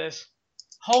after this,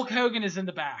 Hulk Hogan is in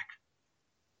the back.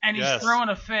 And he's throwing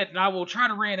a fit, and I will try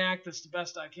to reenact this the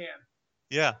best I can.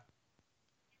 Yeah.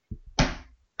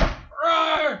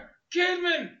 Roar!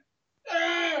 Kidman!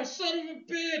 Ah, son of a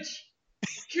bitch!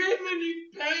 Kidman,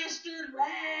 you bastard!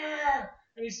 Rawr!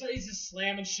 And he's just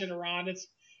slamming shit around.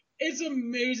 It's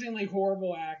amazingly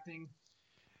horrible acting.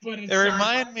 But it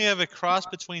reminded me of a cross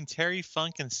between Terry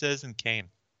Funk and Citizen Kane.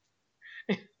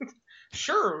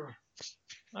 Sure.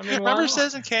 I mean, remember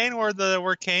Citizen Kane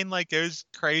where Kane like goes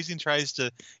crazy and tries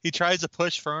to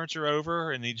push furniture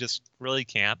over and he just really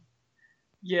can't.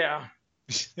 Yeah.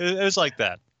 It was like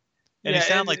that. And he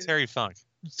sounded like Terry Funk.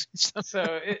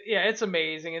 So it's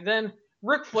amazing. And then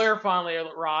Ric Flair finally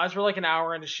arrives. We're like an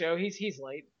hour into the show. He's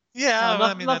late.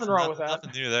 Yeah, nothing wrong with that.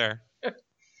 Nothing new there.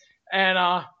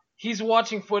 And he's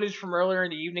watching footage from earlier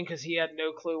in the evening because he had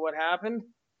no clue what happened.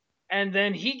 And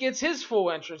then he gets his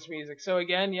full entrance music. So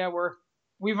again,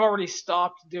 we've already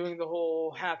stopped doing the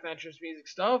whole half entrance music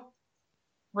stuff.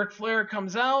 Ric Flair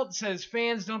comes out, says,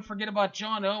 "Fans, don't forget about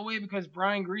John Elway because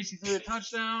Brian Greasy threw a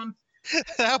touchdown."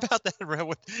 How about that?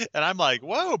 And I'm like,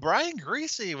 whoa, Brian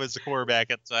Greasy was the quarterback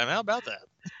at the time. How about that?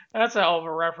 That's a hell of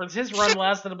a reference. His run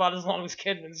lasted about as long as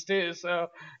Kidman's too. So,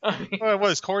 I mean,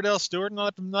 was Cordell Stewart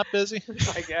not busy?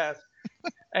 I guess.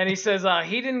 And he says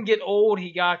he didn't get old,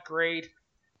 he got great.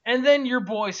 And then your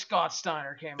boy Scott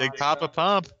Steiner came out. Big Papa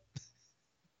Pump.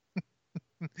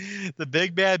 The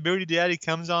big bad booty daddy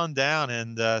comes on down,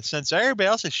 and since everybody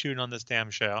else is shooting on this damn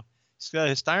show,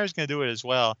 Steiner's going to do it as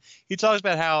well. He talks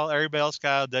about how everybody else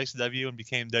got out of WCW and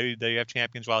became WWF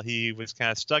champions while he was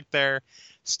kind of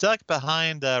stuck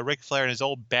behind Ric Flair and his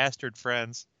old bastard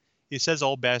friends. He says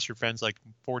old bastard friends like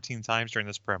 14 times during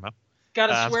this promo.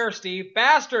 Gotta swear, Steve.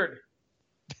 Bastard!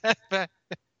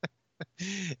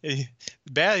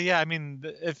 Yeah, I mean,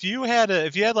 if you had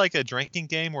like a drinking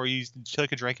game where you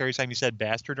took a drink every time you said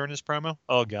bastard during this promo,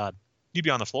 oh god, you'd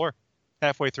be on the floor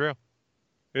halfway through.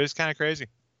 It was kind of crazy.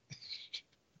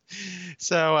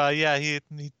 So he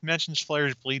mentions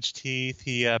Flair's bleached teeth.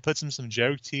 He puts him some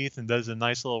joke teeth and does a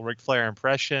nice little Ric Flair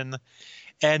impression.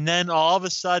 And then all of a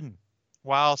sudden,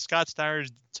 while Scott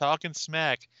Steiner's talking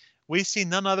smack, we see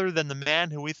none other than the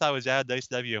man who we thought was out of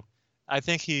WCW. I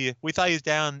think we thought he was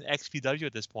down XPW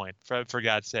at this point, for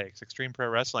God's sakes. Extreme Pro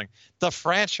Wrestling. The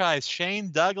franchise,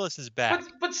 Shane Douglas is back.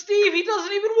 But Steve, he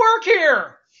doesn't even work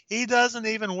here. He doesn't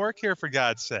even work here, for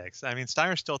God's sakes. I mean,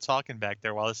 Steiner's still talking back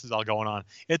there while this is all going on.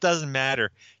 It doesn't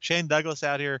matter. Shane Douglas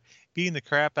out here beating the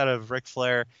crap out of Ric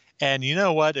Flair. And you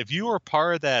know what? If you were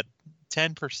part of that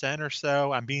 10% or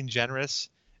so, I'm being generous,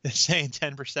 saying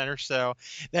 10% or so,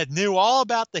 that knew all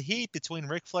about the heat between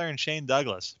Ric Flair and Shane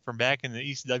Douglas from back in the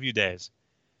ECW days.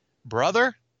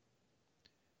 Brother,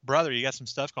 you got some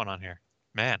stuff going on here.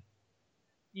 Man.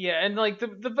 Yeah, and like the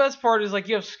best part is like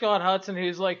you have Scott Hudson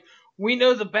who's like, we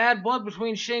know the bad blood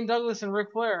between Shane Douglas and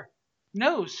Ric Flair.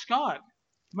 No, Scott.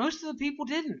 Most of the people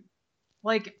didn't.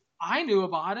 Like, I knew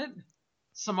about it.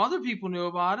 Some other people knew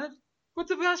about it. But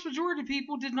the vast majority of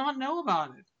people did not know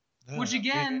about it. Which,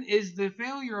 again, is the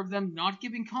failure of them not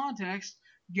giving context,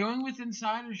 going with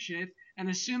insider shit, and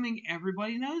assuming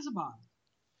everybody knows about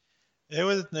it.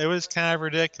 It was kind of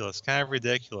ridiculous.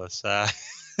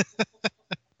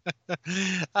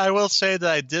 I will say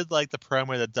that I did like the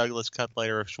promo that Douglas cut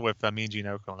later with Mean Gene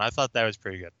Okerlund. I thought that was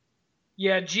pretty good.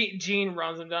 Yeah, Gene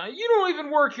runs him down. You don't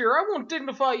even work here. I won't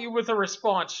dignify you with a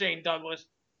response, Shane Douglas.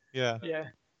 Yeah. Yeah.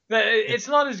 It's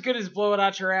not as good as Blow It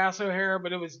Out Your Ass O'Hare,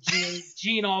 but it was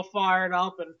Gene all fired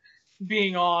up and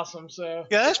being awesome. So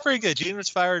yeah, that's pretty good. Gene was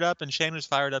fired up and Shane was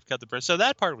fired up, cut the press. So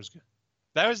that part was good.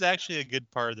 That was actually a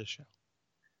good part of the show.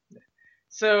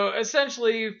 So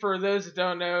essentially, for those that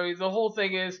don't know, the whole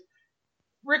thing is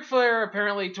Ric Flair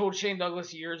apparently told Shane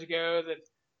Douglas years ago that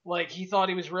like he thought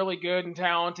he was really good and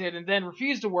talented, and then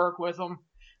refused to work with him,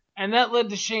 and that led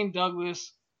to Shane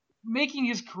Douglas making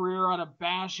his career out of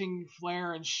bashing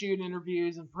Flair and shoot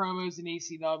interviews and promos in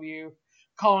ECW,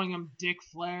 calling him Dick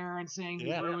Flair and saying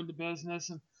he ruined the business,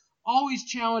 and always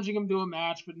challenging him to a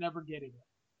match but never getting it.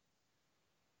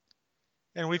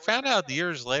 And we found out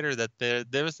years later that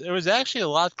it was actually a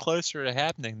lot closer to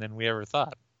happening than we ever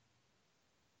thought.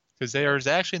 Because there was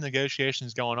actually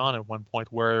negotiations going on at one point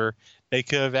where they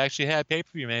could have actually had a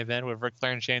pay-per-view main event with Ric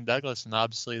Flair and Shane Douglas, and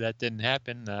obviously that didn't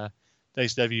happen.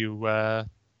 WCW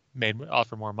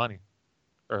offer more money.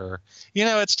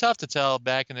 It's tough to tell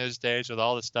back in those days with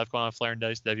all this stuff going on with Flair and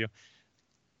WCW.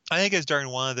 I think it's during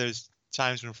one of those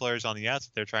times when Flair's on the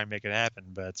outside, they're trying to make it happen,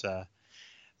 but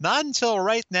not until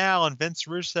right now on Vince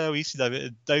Russo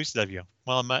WCW.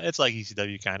 Well, it's like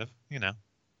ECW kind of,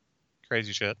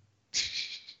 crazy shit.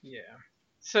 Yeah.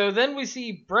 So then we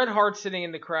see Bret Hart sitting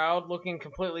in the crowd looking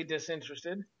completely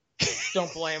disinterested.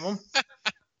 Don't blame him.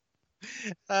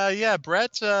 Yeah,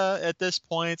 Bret, at this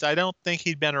point, I don't think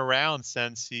he'd been around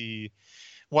since he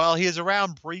was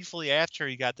around briefly after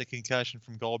he got the concussion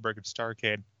from Goldberg and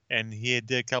Starrcade, and he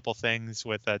did a couple things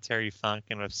with Terry Funk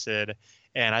and with Sid,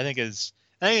 and I think it was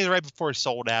right before he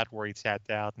sold out where he tapped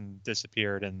out and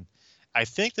disappeared, and I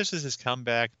think this is his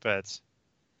comeback, but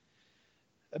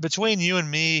between you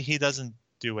and me, he doesn't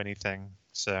do anything,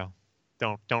 so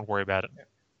don't worry about it.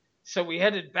 So we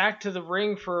headed back to the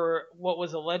ring for what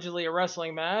was allegedly a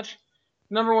wrestling match.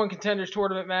 Number 1 contenders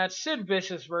tournament match, Sid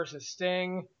Vicious versus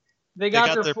Sting. They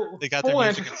got their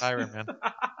music and pyro, man.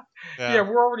 Yeah,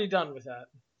 we're already done with that.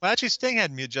 Well, actually, Sting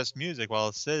had just music,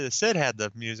 while Sid had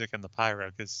the music and the pyro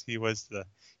because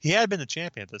he had been the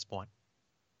champion at this point.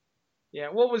 Yeah,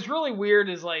 what was really weird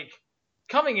is like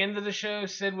coming into the show,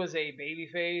 Sid was a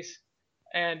babyface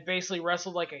and basically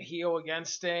wrestled like a heel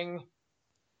against Sting.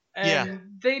 And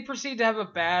they proceed to have a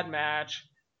bad match.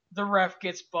 The ref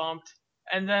gets bumped.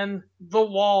 And then the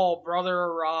Wall brother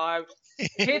arrived.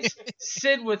 Hits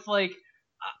Sid with like...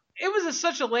 it was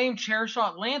such a lame chair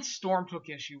shot. Lance Storm took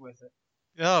issue with it.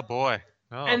 Oh, boy.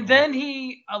 Then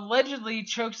he allegedly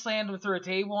chokeslammed him through a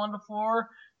table on the floor.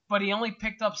 But he only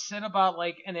picked up Sid about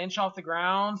like an inch off the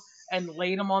ground and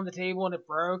laid him on the table and it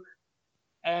broke.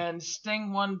 And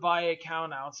Sting won by a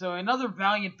count out. So another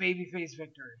valiant babyface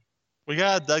victory. We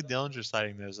got a Doug Dillinger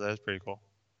sighting there, so that's pretty cool.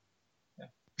 Yeah.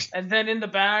 And then in the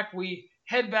back, we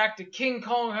head back to King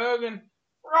Kong Hogan.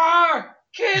 Rawr!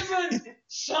 Kidman!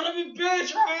 Son of a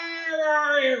bitch! Where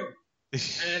are you?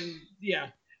 And, yeah.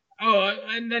 Oh,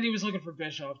 and then he was looking for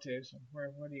Bischoff, too, so what are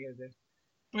you going to do?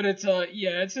 But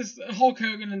it's just Hulk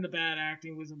Hogan and the bad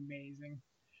acting was amazing.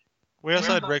 We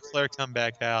also had Ric Flair come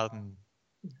back out and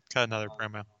cut another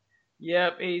promo.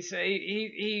 Yep,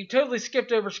 he totally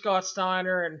skipped over Scott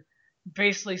Steiner and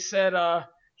basically said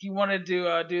he wanted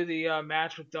to do the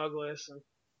match with Douglas. And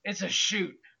it's a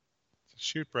shoot. It's a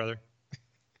shoot, brother.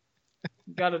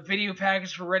 Got a video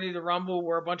package for Ready to Rumble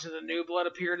where a bunch of the New Blood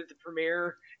appeared at the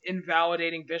premiere,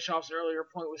 invalidating Bischoff's earlier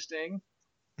point with Sting.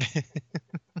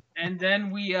 And then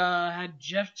we had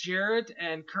Jeff Jarrett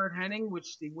and Kurt Hennig,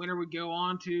 which the winner would go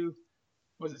on to,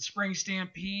 was it Spring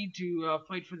Stampede, to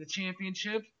fight for the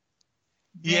championship.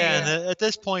 Yeah, and at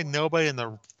this point, nobody in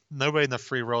the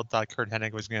free world thought Kurt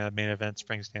Hennig was going to main event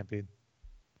Spring Stampede.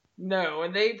 No,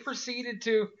 and they proceeded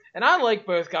to, and I like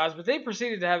both guys, but they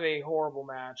proceeded to have a horrible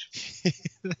match.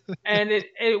 And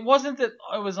it wasn't that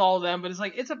it was all them, but it's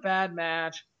like, it's a bad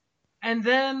match. And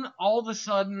then all of a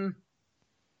sudden,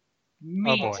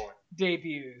 Meat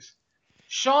debuts.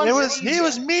 He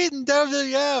was Meat in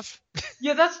WWF.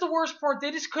 Yeah, that's the worst part.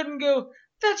 They just couldn't go,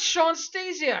 that's Shawn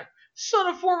Stasiak, son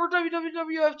of former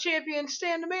WWF champion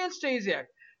Stan the Man Stasiak.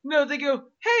 No, they go,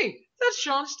 hey, that's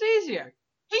Shawn Stasiak.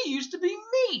 He used to be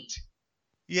Meat.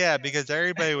 Yeah, because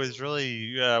everybody was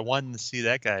really wanting to see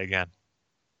that guy again.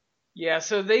 Yeah,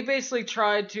 so they basically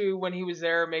tried to, when he was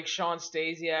there, make Sean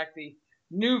Stasiak the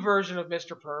new version of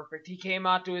Mr. Perfect. He came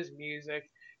out to his music,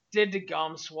 did the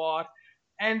gum swat,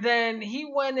 and then he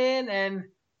went in and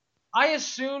I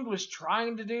assumed was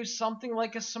trying to do something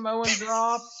like a Samoan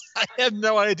drop, I had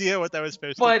no idea what that was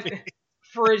supposed to but be.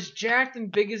 for as jacked and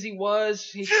big as he was,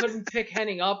 he couldn't pick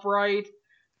Henning up right,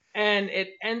 and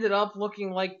it ended up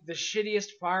looking like the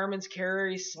shittiest fireman's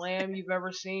carry slam you've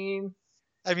ever seen.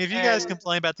 I mean, if you guys And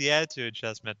complain about the attitude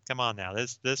adjustment, come on now.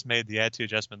 This made the attitude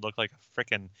adjustment look like a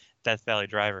freaking Death Valley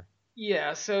driver.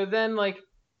 yeah, so then like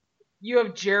you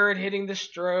have Jarrett hitting the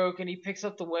stroke, and he picks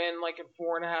up the win like in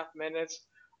 4.5 minutes.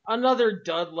 Another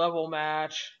dud level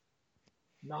match.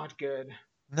 Not good.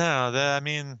 No, I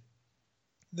mean,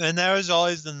 and that was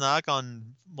always the knock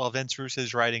on Vince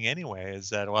Russo's writing anyway, is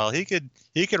that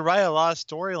he could write a lot of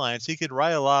storylines, he could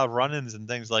write a lot of run-ins and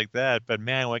things like that, but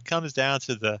man, when it comes down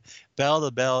to the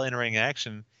bell-to-bell in-ring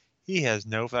action, he has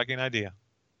no fucking idea.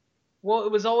 Well,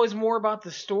 it was always more about the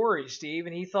story, Steve,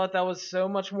 and he thought that was so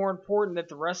much more important that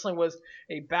the wrestling was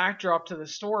a backdrop to the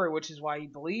story, which is why he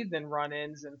believed in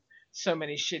run-ins and so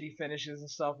many shitty finishes and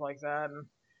stuff like that.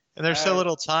 And there's so Uh,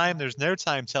 little time, there's no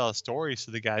time to tell a story,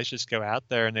 so the guys just go out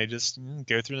there and they just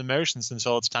go through the motions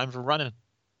until it's time for running.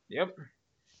 yep.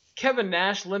 Kevin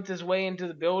Nash limped his way into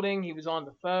the building. He was on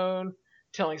the phone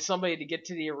telling somebody to get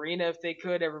to the arena if they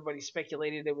could. Everybody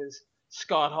speculated it was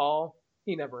Scott Hall.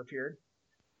 He never appeared.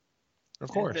 Of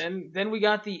And course. then we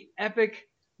got the epic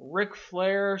Ric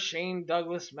Flair Shane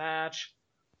Douglas match.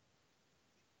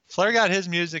 Flair got his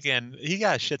music and he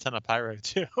got a shit ton of pyro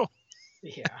too.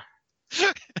 Yeah.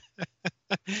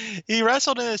 He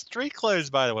wrestled in his street clothes,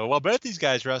 by the way. Well, both these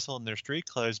guys wrestled in their street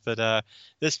clothes, but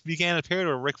this began a period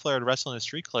where Ric Flair would wrestle in his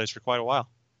street clothes for quite a while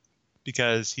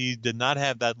because he did not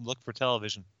have that look for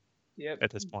television Yep. at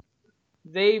this point.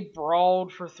 They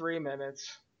brawled for 3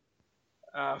 minutes.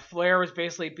 Flair was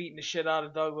basically beating the shit out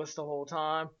of Douglas the whole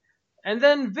time. And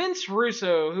then Vince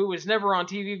Russo, who was never on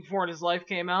TV before in his life,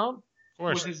 came out Of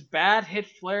course. with his bat, hit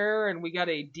Flair, and we got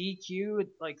a DQ at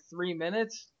like 3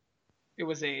 minutes. It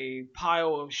was a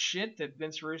pile of shit that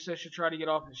Vince Russo should try to get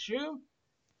off his shoe.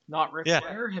 Not Ric Yeah.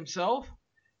 Flair himself.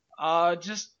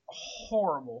 Just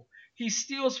horrible. He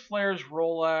steals Flair's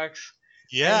Rolex.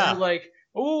 And Yeah. they're like,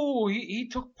 oh, he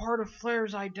took part of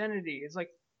Flair's identity. It's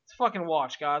like, it's fucking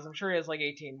watch, guys. I'm sure he has like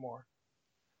 18 more.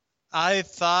 I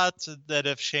thought that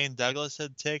if Shane Douglas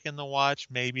had taken the watch,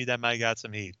 maybe that might have got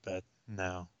some heat, but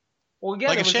no. Well, again,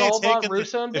 Like it if was Shane all had about taken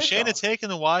Russo and if Shane had Bischoff. taken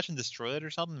the watch and destroyed it or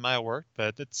something, it might have worked,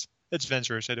 but it's Vince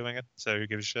Russo doing it, so who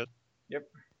gives a shit? Yep.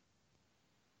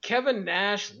 Kevin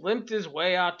Nash limped his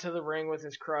way out to the ring with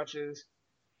his crutches.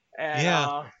 And,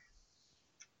 Yeah.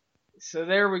 so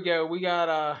there we go. We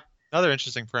got, Another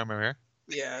interesting promo here.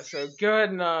 yeah, so go ahead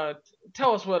and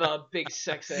tell us what Big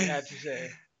Sexy had to say.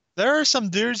 There are some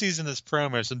doozies in this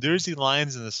promo, some doozy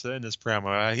lines in this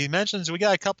promo. He mentions we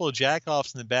got a couple of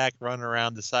jackoffs in the back running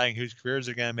around deciding whose careers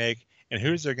they're going to make and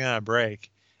whose they're going to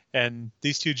break. And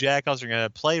these two jackoffs are going to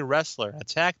play wrestler,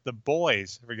 attack the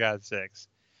boys, for God's sakes.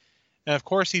 And of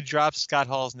course, he drops Scott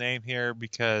Hall's name here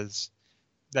because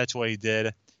that's what he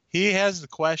did. He has the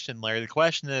question, Larry. The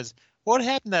question is, what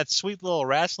happened to that sweet little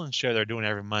wrestling show they're doing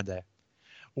every Monday?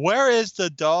 Where is the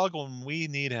dog when we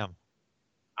need him?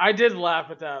 I did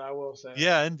laugh at that, I will say.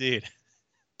 Yeah, indeed.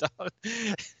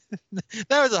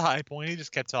 That was a high point. He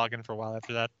just kept talking for a while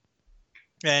after that.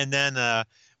 And then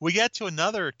we get to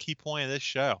another key point of this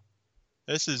show.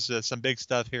 This is some big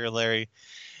stuff here, Larry.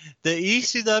 The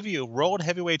ECW World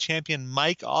Heavyweight Champion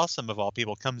Mike Awesome, of all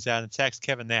people, comes out and attacks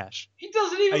Kevin Nash. He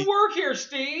doesn't even work here,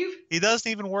 Steve. He doesn't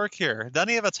even work here. Doesn't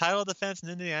he have a title defense in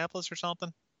Indianapolis or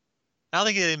something? I don't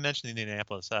think he even mentioned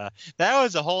Indianapolis. That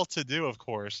was a whole to-do, of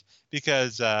course,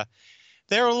 because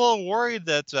they were a little worried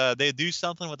that they'd do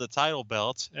something with the title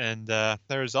belt, and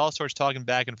there was all sorts of talking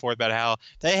back and forth about how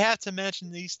they have to mention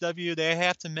the ECW, they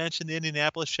have to mention the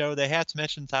Indianapolis show, they have to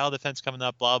mention title defense coming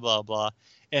up, blah, blah, blah,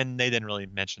 and they didn't really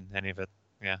mention any of it.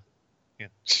 Yeah.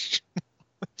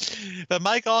 But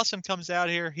Mike Awesome comes out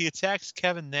here. He attacks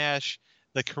Kevin Nash,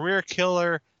 the career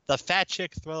killer, the fat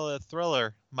chick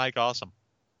thriller, Mike Awesome.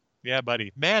 Yeah,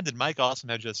 buddy. Man, did Mike Awesome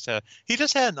have he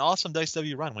just had an awesome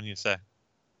WCW run, wouldn't you say?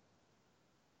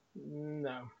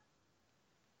 No.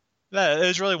 It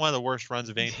was really one of the worst runs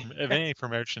of any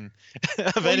promotion,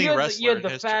 of Well, any you wrestler had the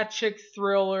in history. fat chick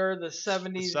thriller, the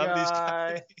 70s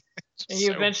guy, and he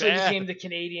So eventually bad. became the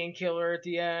Canadian killer at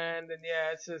the end. And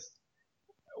yeah, it's just,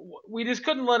 we just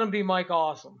couldn't let him be Mike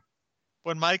Awesome.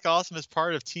 When Mike Awesome is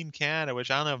part of Team Canada, which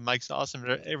I don't know if Mike's Awesome I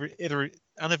don't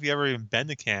know if he ever even been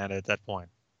to Canada at that point.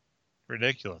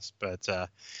 Ridiculous, but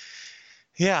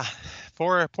Yeah,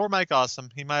 poor Mike Awesome.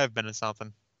 He might have been in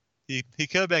something. He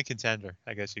could have been a contender,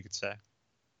 I guess you could say.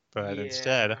 But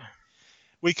instead, Yeah.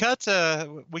 we cut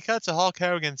to Hulk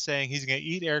Hogan saying he's gonna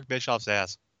eat Eric Bischoff's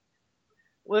ass.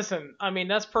 Listen, I mean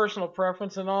that's personal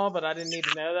preference and all, but I didn't need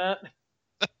to know that.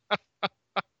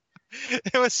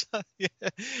 It was,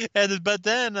 yeah. But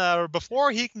then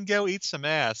before he can go eat some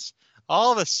ass,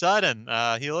 all of a sudden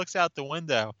he looks out the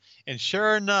window, and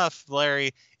sure enough,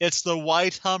 Larry, it's the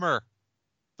white Hummer.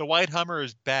 The white Hummer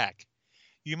is back.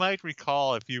 You might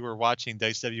recall if you were watching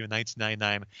WCW in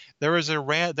 1999,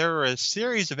 there were a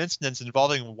series of incidents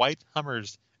involving white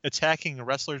Hummers attacking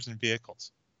wrestlers and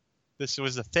vehicles. This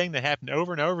was a thing that happened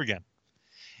over and over again.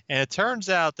 And it turns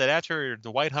out that after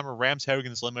the white Hummer rams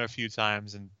Hogan's limo a few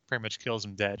times and pretty much kills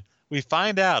him dead, we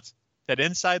find out that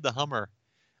inside the Hummer,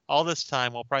 all this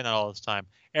time, well, probably not all this time,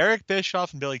 Eric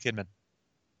Bischoff and Billy Kidman.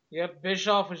 Yep,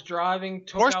 Bischoff was driving, Of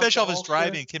took course, out the Bischoff is Hulkster.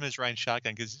 driving, and Kidman's riding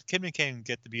shotgun because Kidman can't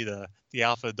get to be the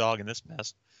alpha dog in this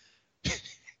mess.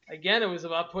 Again, it was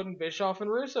about putting Bischoff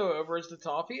and Russo over as the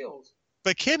top heels.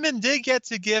 But Kidman did get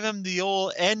to give him the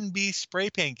old NB spray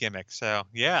paint gimmick, so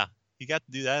yeah, he got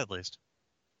to do that at least.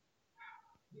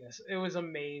 Yes, it was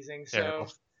amazing. Terrible.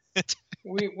 So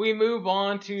we move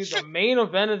on to the main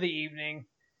event of the evening.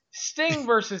 Sting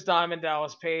versus Diamond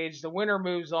Dallas Page. The winner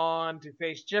moves on to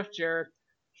face Jeff Jarrett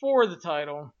for the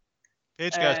title.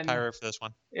 Page got his pyro for this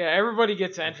one. Yeah, everybody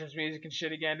gets entrance music and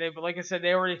shit again. But like I said,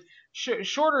 they already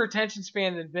shorter attention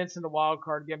span than Vince in the wild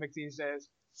card gimmick these days.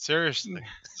 Seriously.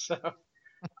 So,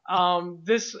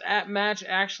 this match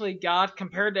actually got,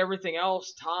 compared to everything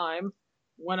else, time.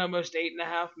 Went almost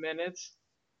 8.5 minutes.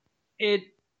 It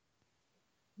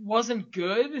wasn't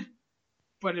good,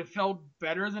 but it felt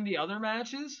better than the other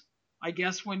matches. I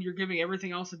guess when you're giving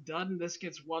everything else a dud and this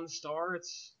gets 1 star,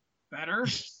 it's better.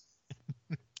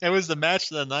 It was the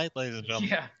match of the night, ladies and gentlemen.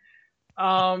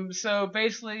 Yeah. So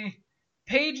basically,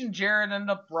 Page and Jarrett end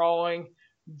up brawling.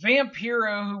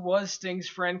 Vampiro, who was Sting's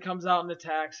friend, comes out and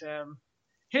attacks him.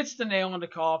 Hits the nail in the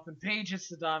coffin. Page hits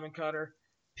the diamond cutter.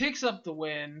 Picks up the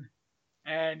win.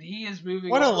 And he is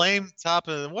moving What on. a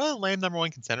lame number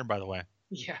 1 contender, by the way.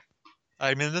 Yeah.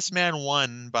 I mean, this man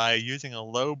won by using a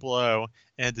low blow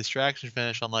and a distraction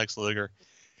finish on Lex Luger.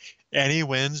 And he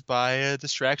wins by a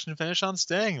distraction finish on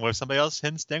Sting, with somebody else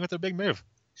hitting Sting with their big move.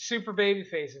 Super baby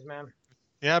faces, man.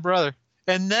 Yeah, brother.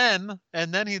 And then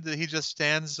he just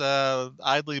stands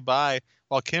idly by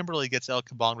while Kimberly gets El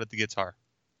Kabong with the guitar.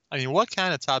 I mean, what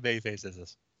kind of top baby face is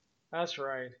this? That's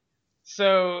right.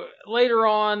 So later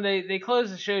on, they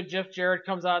close the show. Jeff Jarrett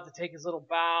comes out to take his little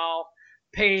bow.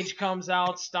 Page comes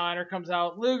out. Steiner comes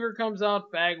out. Luger comes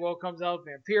out. Bagwell comes out.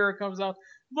 Vampiro comes out.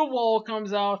 The Wall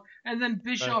comes out. And then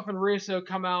Bischoff and Russo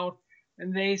come out.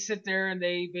 And they sit there and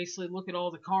they basically look at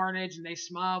all the carnage and they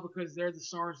smile because they're the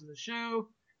stars of the show.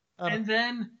 And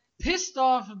then pissed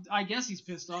off, I guess he's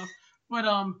pissed off,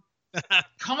 but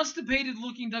constipated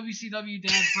looking WCW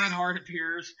dad Bret Hart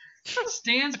appears,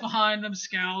 stands behind them,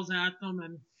 scowls at them,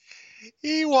 and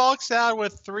he walks out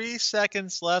with 3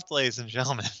 seconds left, ladies and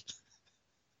gentlemen.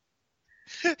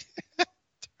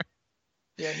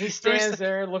 Yeah, he stands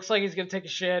there, looks like he's gonna take a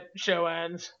shit. Show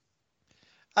ends.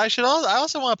 I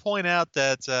also want to point out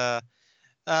that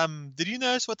did you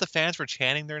notice what the fans were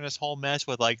chanting during this whole mess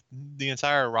with like the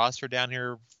entire roster down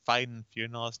here fighting,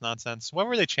 feuding, all this nonsense? What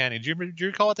were they chanting? Do you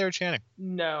recall what they were chanting?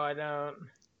 No, I don't.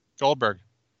 Goldberg.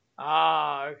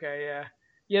 Ah, okay, yeah.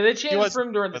 Yeah, they chanted for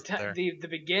him during the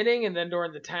beginning and then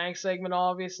during the tank segment,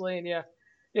 obviously, and yeah,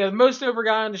 the most over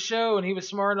guy on the show, and he was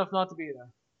smart enough not to be there.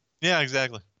 Yeah,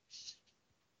 exactly.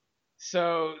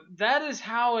 So that is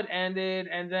how it ended,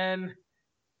 and then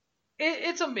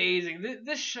it's amazing.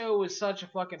 This show was such a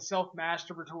fucking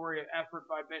self-masturbatory effort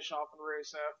by Bischoff and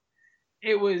Russo.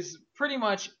 It was pretty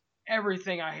much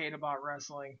everything I hate about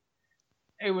wrestling.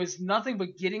 It was nothing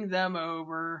but getting them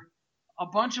over, a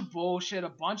bunch of bullshit, a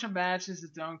bunch of matches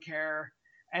that don't care,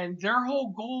 and their whole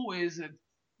goal is that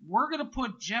we're going to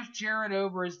put Jeff Jarrett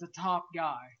over as the top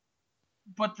guy.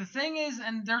 But the thing is,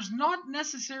 and there's not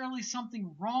necessarily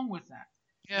something wrong with that.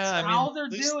 Yeah, it's how they're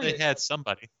at least doing they it. had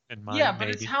somebody in mind. Yeah, but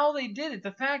maybe. it's how they did it.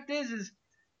 The fact is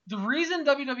the reason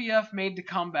WWF made the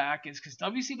comeback is because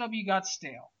WCW got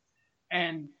stale.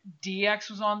 And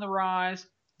DX was on the rise.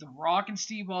 The Rock and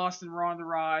Steve Austin were on the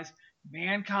rise.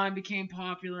 Mankind became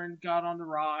popular and got on the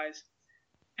rise.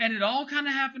 And it all kind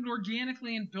of happened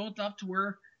organically and built up to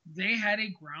where they had a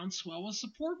groundswell of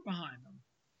support behind them.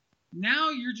 Now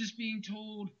you're just being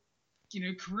told,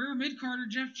 career mid-carder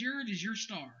Jeff Jarrett is your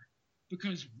star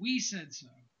because we said so.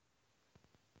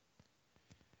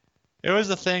 It was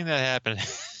the thing that happened.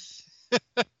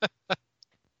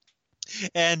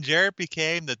 And Jarrett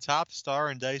became the top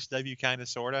star in WCW, kind of,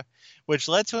 sort of, which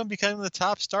led to him becoming the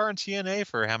top star in TNA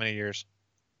for how many years?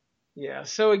 Yeah.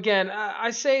 So again,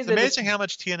 I say It's that it's amazing how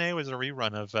much TNA was a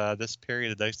rerun of this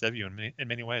period of WCW in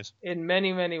many ways. in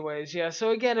many, many ways. Yeah.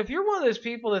 So again, if you're one of those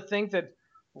people that think that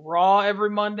Raw every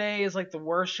Monday is like the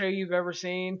worst show you've ever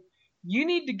seen, you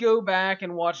need to go back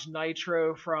and watch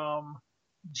Nitro from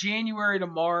January to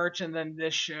March and then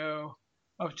this show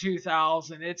of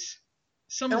 2000. It's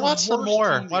some of And the watch some worst more.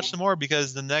 TV. Watch some more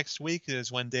because the next week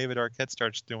is when David Arquette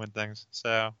starts doing things.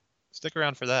 So stick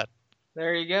around for that.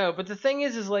 There you go. But the thing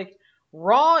is like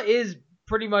Raw is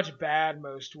pretty much bad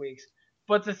most weeks.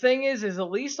 But the thing is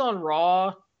at least on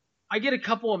Raw, I get a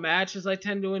couple of matches I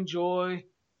tend to enjoy.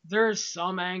 There's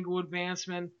some angle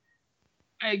advancement.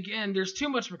 Again, there's too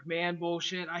much McMahon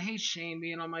bullshit. I hate Shane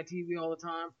being on my TV all the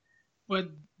time. But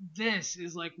this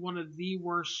is like one of the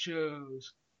worst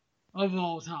shows of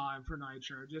all time for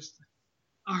Nitro. Just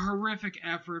a horrific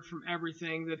effort from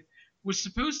everything that was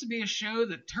supposed to be a show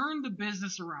that turned the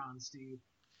business around, Steve.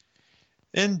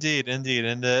 Indeed, indeed,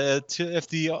 and if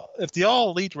the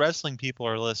all elite wrestling people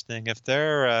are listening, if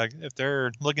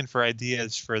they're looking for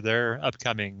ideas for their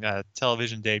upcoming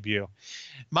television debut,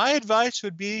 my advice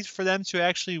would be for them to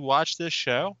actually watch this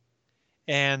show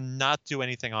and not do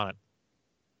anything on it.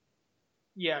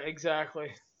 Yeah, exactly.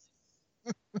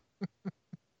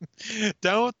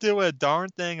 Don't do a darn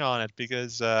thing on it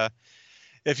because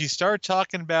if you start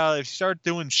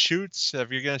doing shoots, if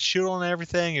you're going to shoot on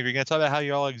everything, if you're going to talk about how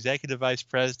you're all executive vice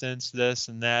presidents, this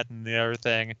and that and the other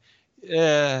thing,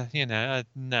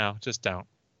 no, just don't.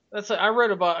 I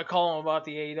read about a column about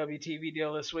the AEW TV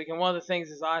deal this week, and one of the things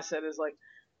as I said is like,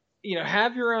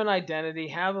 have your own identity,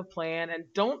 have a plan, and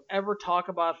don't ever talk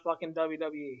about fucking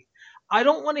WWE. I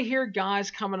don't want to hear guys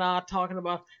coming out talking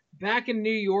about back in New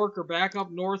York or back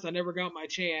up north, I never got my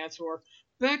chance, or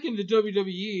back in the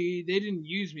WWE, they didn't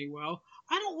use me well.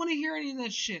 I don't want to hear any of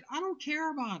that shit. I don't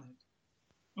care about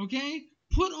it. Okay?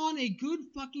 Put on a good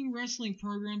fucking wrestling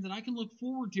program that I can look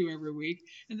forward to every week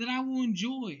and that I will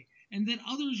enjoy and that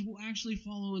others will actually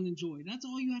follow and enjoy. That's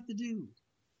all you have to do.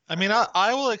 I mean,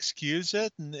 I will excuse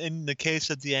it in the case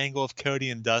of the angle of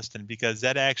Cody and Dustin because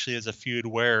that actually is a feud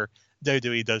where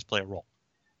WWE does play a role.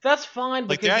 That's fine.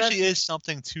 Like there actually is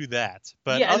something to that,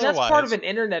 but yeah, and that's part of an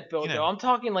internet build, though. I'm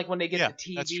talking like when they get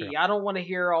the TV. I don't want to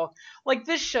hear all like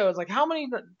this show is like how many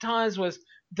times was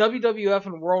WWF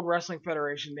and World Wrestling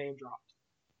Federation name dropped?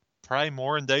 Probably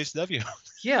more in WCW.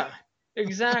 Yeah,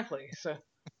 exactly. So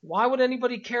why would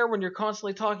anybody care when you're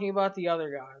constantly talking about the other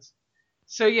guys?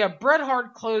 So yeah, Bret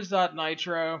Hart closed out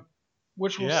Nitro,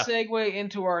 which will segue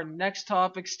into our next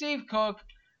topic. Steve Cook,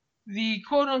 the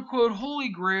quote-unquote Holy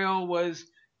Grail, was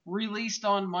released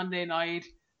on Monday night.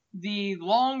 The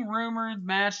long-rumored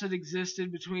match that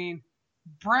existed between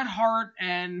Bret Hart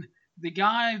and the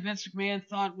guy Vince McMahon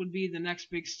thought would be the next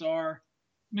big star,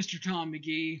 Mr. Tom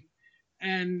McGee.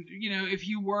 And, if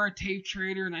you were a tape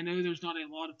trader, and I know there's not a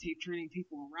lot of tape trading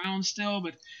people around still,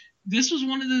 but this was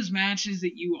one of those matches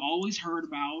that you always heard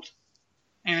about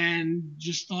and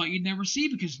just thought you'd never see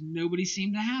because nobody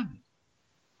seemed to have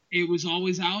it. It was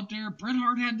always out there. Bret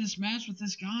Hart had this match with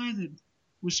this guy that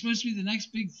was supposed to be the next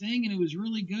big thing, and it was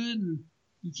really good, and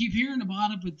you keep hearing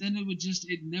about it, but then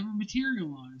it never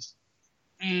materialized.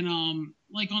 And,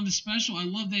 like on the special, I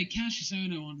love that Cassius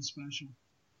Ohno on the special.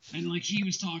 And, like, he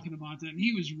was talking about that, and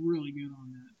he was really good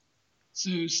on that.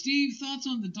 So, Steve, thoughts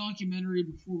on the documentary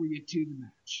before we get to the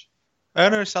match?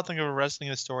 Ohno is something of a wrestling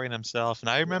historian himself, and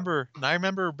I remember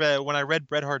when I read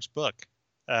Bret Hart's book,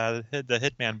 the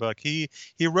Hitman book, he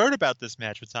wrote about this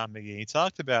match with Tom McGee. He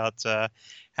talked about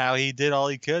how he did all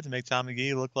he could to make Tom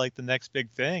McGee look like the next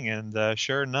big thing, and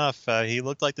sure enough, he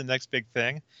looked like the next big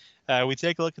thing. We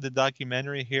take a look at the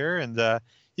documentary here, and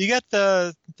you get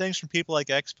the things from people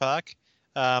like X-Pac.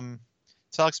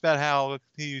 Talks about how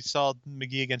he saw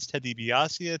McGee against Ted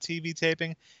DiBiase at TV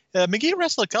taping. McGee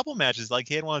wrestled a couple matches, like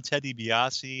he had one with Ted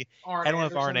DiBiase, had one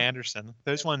with Arn Anderson.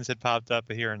 Those ones had popped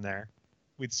up here and there.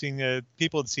 We'd seen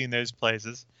people had seen those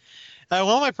places. One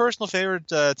of my personal favorite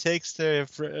takes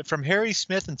from Harry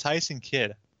Smith and Tyson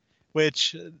Kidd,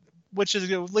 which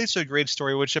leads to a great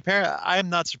story. Which apparently I am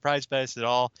not surprised by this at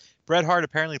all. Bret Hart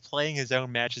apparently playing his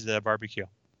own matches at a barbecue.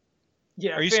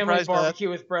 Yeah, are you family barbecue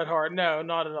with Bret Hart? No,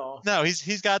 not at all. No,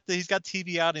 he's got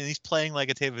TV out and he's playing like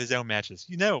a tape of his own matches.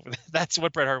 That's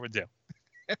what Bret Hart would do.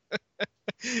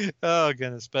 Oh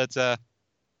goodness! But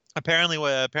apparently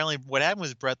what happened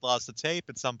was Bret lost the tape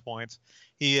at some point.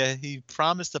 He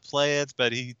promised to play it,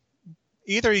 but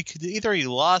either he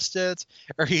lost it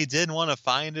or he didn't want to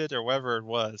find it or whatever it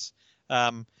was.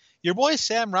 Your boy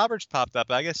Sam Roberts popped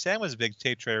up. I guess Sam was a big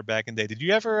tape trader back in the day. Did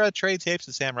you ever trade tapes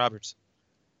with Sam Roberts?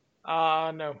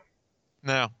 No.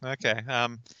 No. Okay.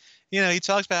 He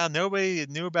talks about how nobody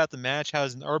knew about the match, how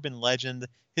it's an urban legend.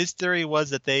 His theory was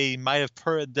that they might have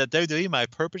that WWE might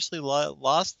have purposely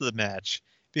lost the match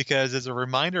because as a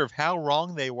reminder of how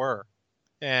wrong they were,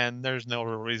 and there's no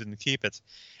real reason to keep it.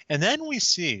 And then we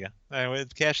see,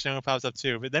 Cash Stone pops up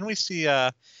too, but then we see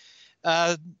uh,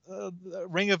 uh,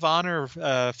 Ring of Honor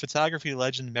photography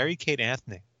legend Mary Kate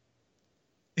Anthony.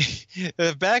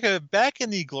 Back in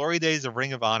the glory days of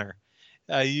Ring of Honor,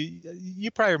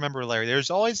 you probably remember Larry. There's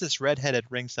always this redhead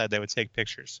at ringside that would take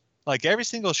pictures. Like every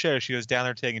single show, she was down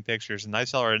there taking pictures, and I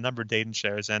saw her at a number of dating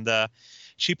shows. And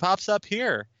she pops up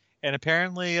here, and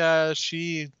apparently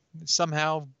she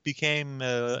somehow became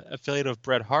affiliate of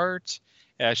Bret Hart.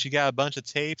 She got a bunch of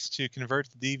tapes to convert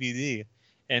to DVD,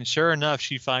 and sure enough,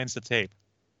 she finds the tape.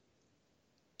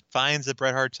 Finds the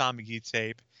Bret Hart Tom McGee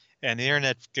tape, and the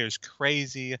internet goes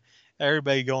crazy.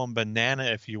 Everybody going banana,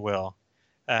 if you will.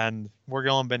 And we're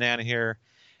going banana here.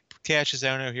 Cassius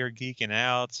Ohno here geeking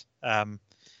out.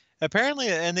 Apparently,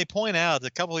 and they point out,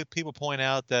 a couple of people point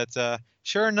out that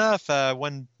sure enough,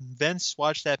 when Vince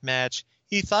watched that match,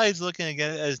 he thought he was looking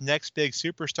again as next big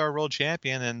superstar world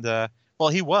champion, and well,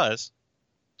 he was.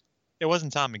 It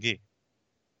wasn't Tom McGee.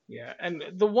 Yeah, and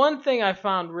the one thing I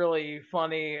found really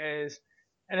funny is,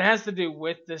 and it has to do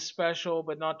with this special,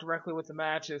 but not directly with the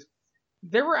matches,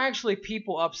 there were actually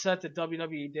people upset that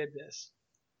WWE did this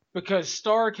because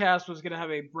Starrcast was going to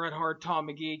have a Bret Hart Tom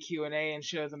McGee Q&A and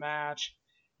show the match.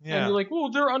 Yeah. And you're like,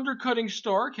 well, they're undercutting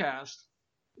Starrcast.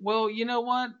 Well, you know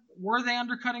what? Were they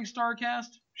undercutting Starrcast?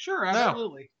 Sure,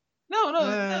 absolutely.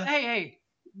 No. Hey,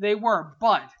 they were.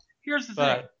 But here's the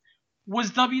thing.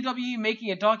 Was WWE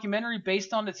making a documentary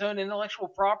based on its own intellectual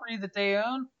property that they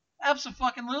own?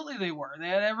 Absolutely they were. They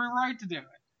had every right to do it.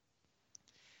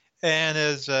 And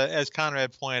as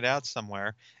Conrad pointed out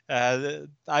somewhere,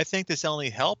 I think this only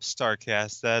helps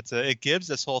Starrcast, that it gives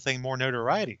this whole thing more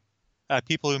notoriety.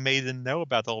 People who may didn't know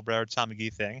about the whole Bret Hart Tom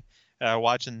McGee thing,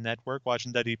 watching the network,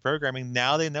 watching WWE programming,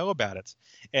 now they know about it.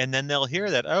 And then they'll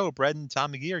hear that, oh, Bret and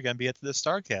Tom McGee are going to be at the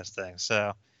Starrcast thing.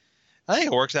 So I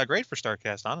think it works out great for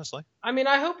Starrcast, honestly. I mean,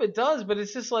 I hope it does, but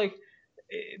it's just like,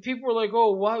 people were like,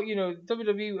 oh, wow,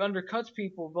 WWE undercuts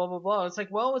people, blah, blah, blah. It's like,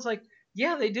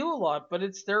 yeah, they do a lot, but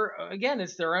it's their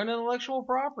own intellectual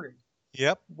property.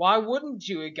 Yep. Why wouldn't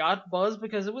you? It got buzz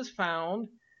because it was found.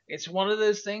 It's one of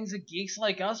those things that geeks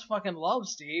like us fucking love,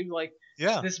 Steve. Like,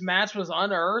 yeah, this match was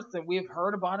unearthed, and we've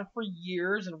heard about it for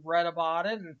years and read about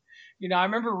it. And, I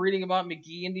remember reading about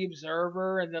McGee in the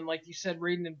Observer, and then, like you said,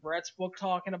 reading in Bret's book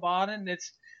talking about it. And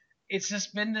it's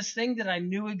just been this thing that I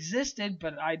knew existed,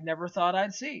 but I never thought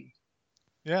I'd see.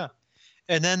 Yeah.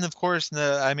 And then, of course,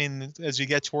 as we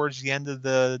get towards the end of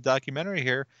the documentary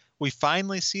here, we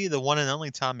finally see the one and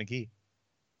only Tom McGee.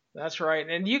 That's right.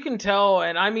 And you can tell,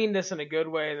 and I mean this in a good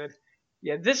way, that,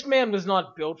 yeah, this man was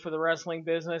not built for the wrestling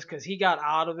business because he got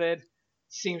out of it.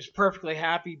 Seems perfectly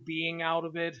happy being out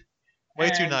of it. Way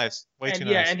too nice.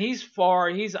 Yeah, and he's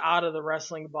out of the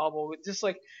wrestling bubble. Just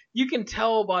like, you can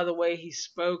tell by the way he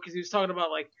spoke, because he was talking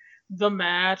about, like, the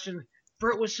match, and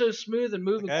Bret was so smooth and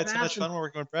moving fast. It's so much fun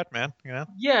working with Bret, man.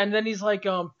 Yeah, and then he's like,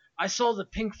 I saw the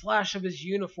pink flash of his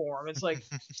uniform. It's like,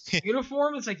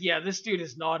 uniform? It's like, yeah, this dude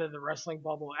is not in the wrestling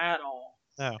bubble at all.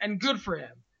 No. And good for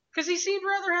him, because he seemed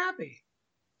rather happy.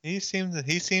 He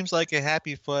seems like a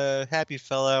happy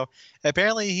fellow.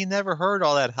 Apparently, he never heard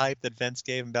all that hype that Vince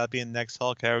gave him about being the next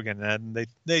Hulk Hogan, and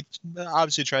they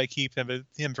obviously try to keep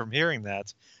him from hearing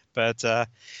that. But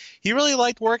he really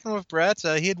liked working with Bret.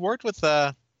 He had worked with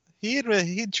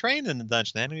he'd trained in the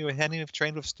dungeon, hadn't he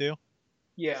trained with Stu?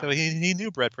 Yeah. So he knew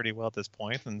Bret pretty well at this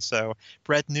point, and so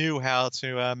Bret knew how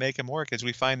to make him work, as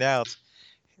we find out.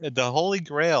 The Holy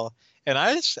Grail. And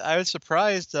I was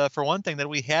surprised, for one thing, that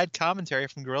we had commentary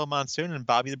from Gorilla Monsoon and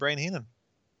Bobby the Brain Heenan.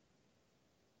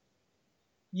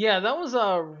 Yeah, that was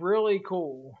really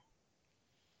cool.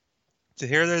 To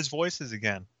hear those voices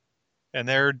again. And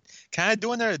they're kind of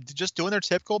doing their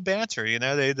typical banter,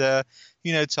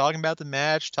 they'd talking about the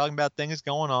match, talking about things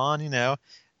going on,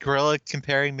 Gorilla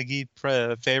comparing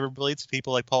McGee favorably to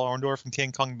people like Paul Orndorff from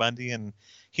King Kong Bundy, and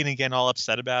Heenan getting all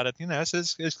upset about it. So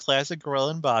it's classic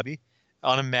Gorilla and Bobby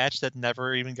on a match that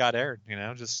never even got aired.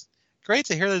 Just great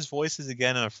to hear those voices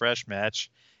again in a fresh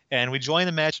match. And we join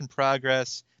the match in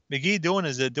progress. McGee doing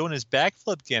his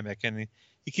backflip gimmick, and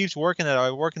he keeps working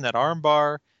that arm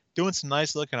bar, doing some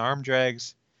nice looking arm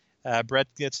drags. Bret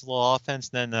gets a little offense,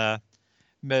 then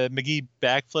McGee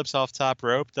backflips off top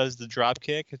rope, does the drop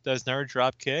kick, does another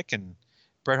drop kick, and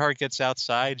Bret Hart gets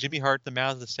outside. Jimmy Hart, the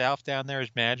Mouth of the South down there, is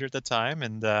manager at the time.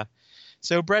 And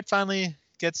so Bret finally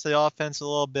gets the offense a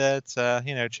little bit,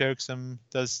 chokes him,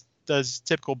 does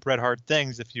typical Bret Hart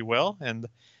things, if you will. And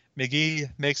McGee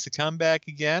makes the comeback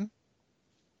again.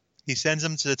 He sends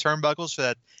him to the turnbuckles for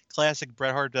that classic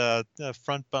Bret Hart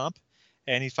front bump.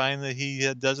 And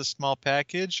he does a small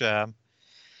package. And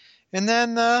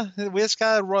then we just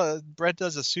got Bret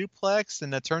does a suplex,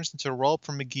 and that turns into a roll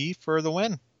for McGee for the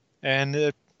win. And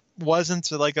it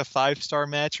wasn't like a 5-star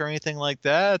match or anything like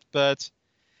that, but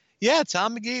yeah,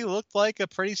 Tom McGee looked like a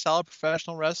pretty solid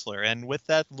professional wrestler. And with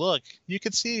that look, you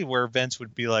could see where Vince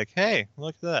would be like, hey,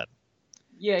 look at that.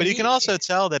 Yeah, but you can also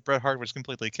tell that Bret Hart was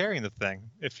completely carrying the thing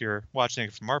if you're watching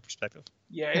it from our perspective.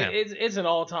 Yeah, it's an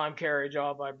all-time carry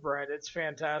job by Bret. It's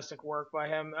fantastic work by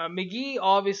him. McGee,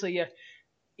 obviously,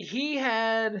 he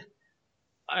had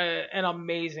an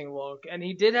amazing look, and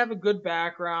he did have a good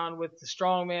background with the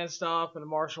strongman stuff and the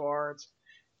martial arts,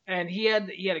 and he had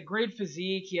a great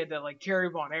physique. He had that like Kerry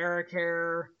Von Erich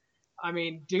hair. I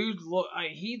mean, dude,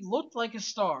 he looked like a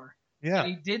star. Yeah, and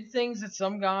he did things that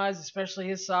some guys, especially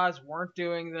his size, weren't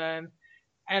doing then,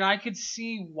 and I could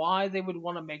see why they would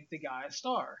want to make the guy a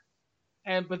star.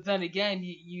 But then again,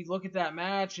 you look at that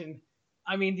match, and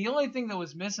I mean, the only thing that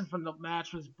was missing from the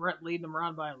match was Bret leading him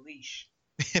around by a leash.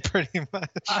 Pretty much.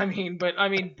 I mean,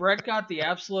 Bret got the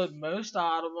absolute most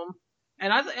out of him,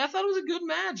 and I thought it was a good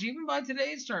match, even by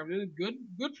today's terms. It was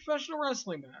a good professional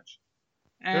wrestling match.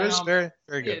 And, it was very,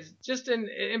 very good. It's just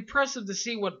impressive to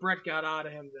see what Bret got out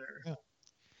of him there.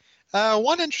 Yeah.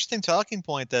 One interesting talking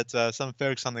point that some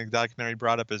folks on the documentary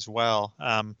brought up as well.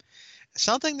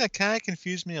 Something that kind of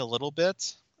confused me a little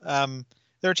bit.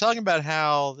 They were talking about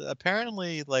how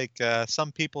apparently,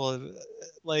 some people,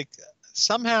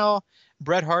 somehow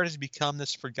Bret Hart has become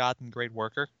this forgotten great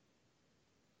worker.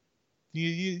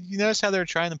 You notice how they're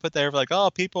trying to put that over, like,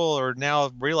 oh, people are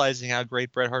now realizing how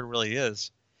great Bret Hart really is.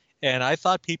 And I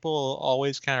thought people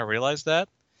always kind of realized that.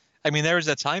 I mean, there was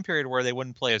a time period where they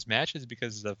wouldn't play his matches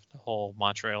because of the whole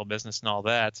Montreal business and all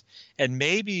that. And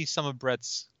maybe some of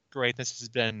Bret's greatness has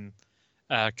been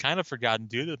kind of forgotten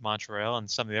due to Montreal and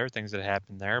some of the other things that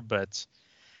happened there. But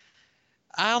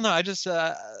I don't know.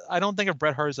 I don't think of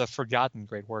Bret Hart as a forgotten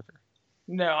great worker.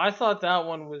 No, I thought that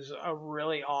one was a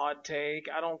really odd take.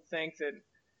 I don't think that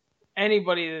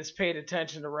anybody that's paid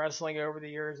attention to wrestling over the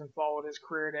years and followed his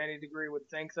career to any degree would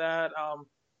think that.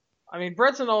 I mean,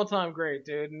 Bret's an all-time great,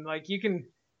 dude, and like you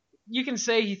can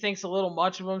say he thinks a little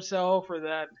much of himself or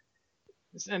that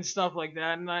and stuff like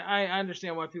that, and I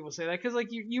understand why people say that because like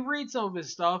you read some of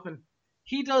his stuff and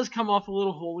he does come off a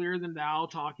little holier than thou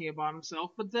talking about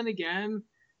himself, but then again,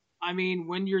 I mean,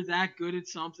 when you're that good at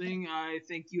something, I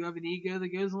think you have an ego that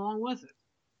goes along with it.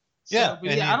 So, yeah,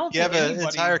 and I don't you think have an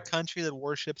entire country that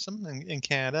worships him in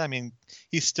Canada. I mean,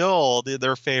 he's still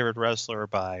their favorite wrestler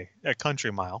by a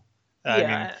country mile. I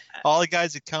mean, all the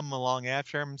guys that come along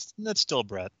after him, that's still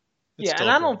Bret.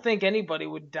 I don't think anybody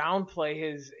would downplay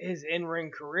his in-ring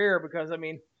career because, I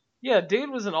mean, yeah, dude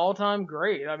was an all-time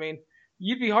great. I mean,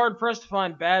 you'd be hard-pressed to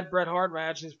find bad Bret Hart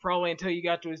matches probably until you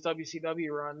got to his WCW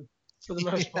run for the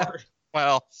most part.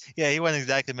 Well, yeah, he wasn't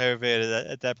exactly motivated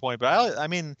at that point. But I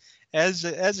mean, as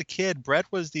a kid, Bret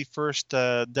was the first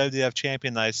WWF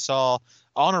champion that I saw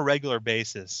on a regular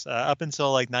basis up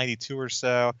until like 92 or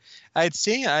so. I'd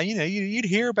seen, you'd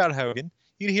hear about Hogan.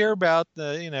 You'd hear about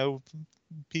the,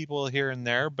 people here and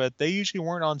there, but they usually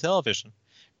weren't on television.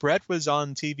 Bret was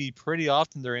on TV pretty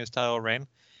often during his title reign.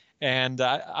 And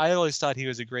I always thought he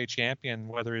was a great champion,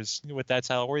 whether it's with that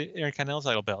title or Intercontinental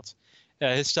title belts.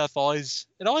 His stuff always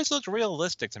looked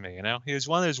realistic to me. He was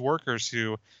one of those workers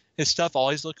who his stuff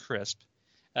always looked crisp.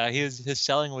 His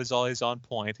selling was always on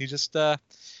point. He just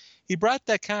he brought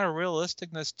that kind of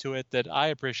realisticness to it that I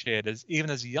appreciated even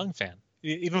as a young fan,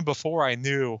 even before I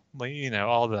knew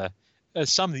all the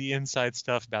some of the inside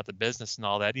stuff about the business and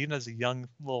all that. Even as a young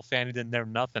little fan who didn't know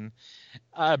nothing,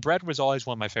 Bret was always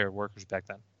one of my favorite workers back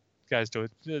then.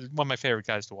 One of my favorite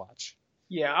guys to watch.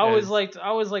 Yeah, I always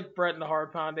liked Bret and the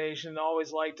Hart Foundation. I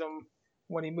always liked him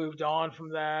when he moved on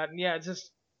from that. And yeah,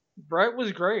 Bret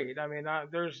was great. I mean,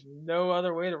 there's no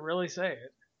other way to really say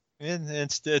it. And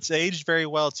it's aged very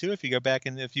well too. If you go back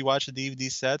and if you watch the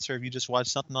DVD sets or if you just watch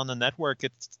something on the network,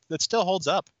 it still holds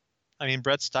up. I mean,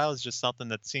 Bret's style is just something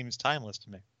that seems timeless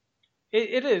to me.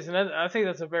 It is, and I think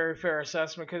that's a very fair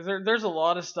assessment because there's a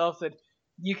lot of stuff that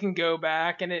you can go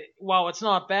back and while it's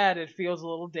not bad, it feels a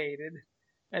little dated.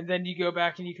 And then you go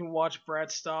back and you can watch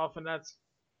Bret's stuff, and that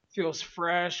feels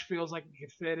fresh, feels like it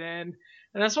could fit in.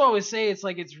 And that's why I always say it's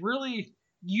like it's really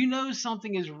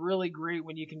something is really great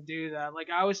when you can do that. Like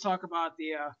I always talk about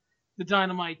the the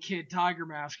Dynamite Kid Tiger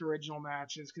Mask original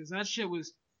matches, because that shit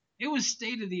was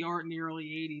state of the art in the early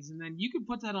 '80s, and then you could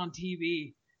put that on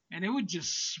TV and it would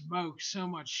just smoke so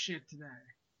much shit today.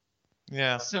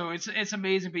 Yeah. So it's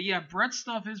amazing, but yeah, Brett's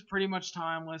stuff is pretty much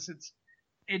timeless.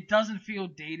 It doesn't feel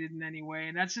dated in any way,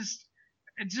 and that's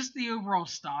just the overall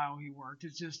style he worked.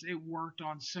 It worked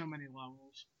on so many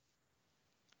levels.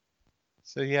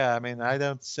 So yeah, I mean, I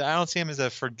don't see him as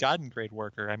a forgotten great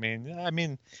worker. I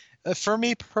mean, for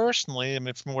me personally, I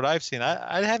mean, from what I've seen,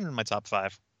 I'd have him in my top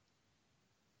 5.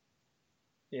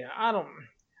 Yeah,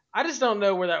 I just don't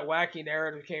know where that wacky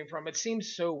narrative came from. It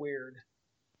seems so weird.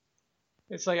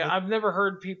 It's like I've never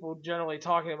heard people generally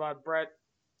talking about Brett.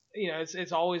 You know,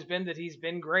 it's always been that he's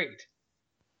been great.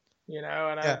 You know,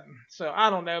 and Yeah. so I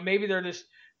don't know. Maybe they're just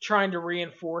trying to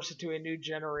reinforce it to a new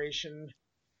generation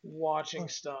watching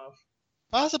stuff.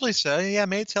 Possibly so. Yeah,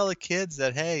 maybe tell the kids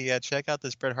that, hey, yeah, check out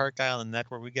this Bret Hart guy on the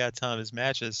network. We got a ton of his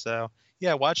matches. So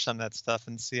yeah, watch some of that stuff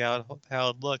and see how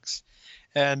it looks.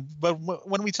 But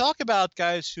when we talk about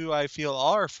guys who I feel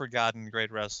are forgotten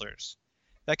great wrestlers,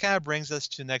 that kind of brings us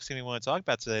to the next thing we want to talk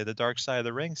about today, the Dark Side of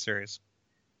the Ring series.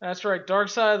 That's right. Dark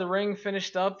Side of the Ring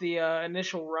finished up the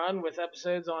initial run with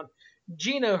episodes on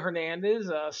Gino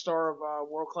Hernandez, star of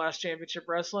World Class Championship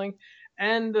Wrestling,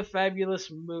 and the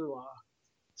fabulous Moolah.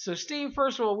 So, Steve,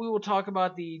 first of all, we will talk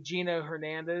about the Gino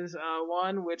Hernandez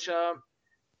one, which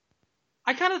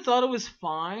I kind of thought it was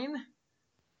fine.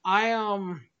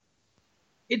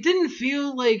 It didn't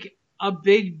feel like a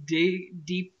big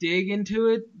deep dig into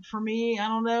it for me. I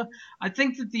don't know. I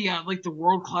think that the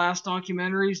World Class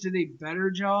documentaries did a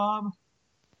better job.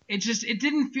 It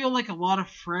didn't feel like a lot of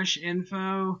fresh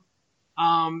info.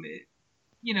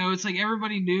 It's like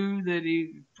everybody knew that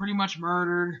he pretty much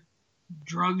murdered.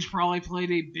 Drugs probably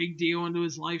played a big deal into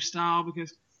his lifestyle,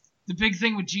 because the big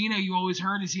thing with Gino you always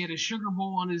heard is he had a sugar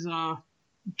bowl on his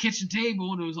kitchen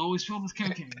table and it was always filled with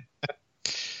cocaine.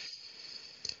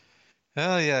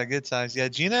 Oh yeah, good times. Yeah,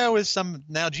 Gino is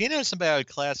somebody I would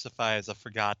classify as a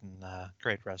forgotten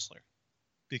great wrestler,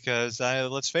 because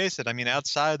let's face it, I mean,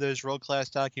 outside of those world-class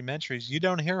documentaries, you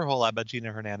don't hear a whole lot about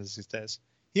Gino Hernandez these days.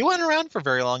 He wasn't around for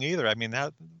very long either. I mean,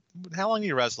 how long did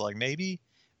he wrestle? Like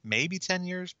maybe 10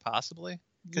 years, possibly,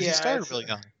 because he started really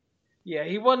young. Yeah,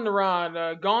 he wasn't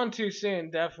around. Gone too soon,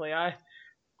 definitely.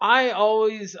 I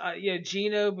always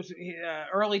Gino, but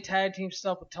early tag team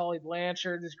stuff with Tully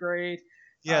Blanchard is great.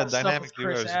 Yeah, stuff dynamic with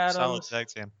Chris duos, Adams. solid tag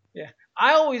team. Yeah,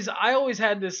 I always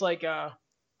had this I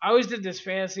always did this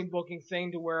fantasy booking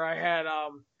thing to where I had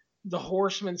the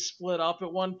Horsemen split up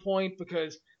at one point,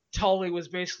 because Tully was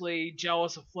basically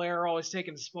jealous of Flair always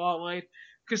taking the spotlight,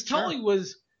 because Tully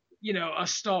was a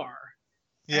star.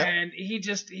 Yep. And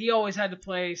he always had to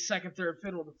play second, third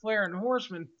fiddle to Flair and the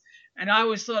Horsemen. And I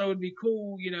always thought it would be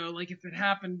cool, like if it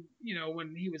happened,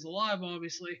 when he was alive,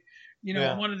 obviously,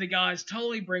 one of the guys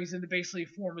Tully brings in to basically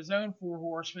form his own Four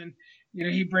Horsemen.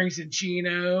 He brings in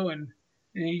Gino, and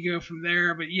you go from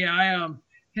there. But yeah,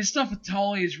 his stuff with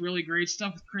Tully is really great.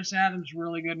 Stuff with Chris Adams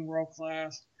really good and World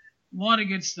Class. A lot of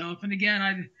good stuff. And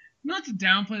again, not to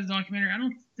downplay the documentary, I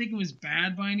don't think it was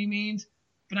bad by any means.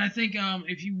 But I think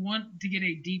if you want to get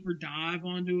a deeper dive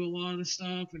onto a lot of the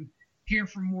stuff and hear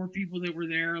from more people that were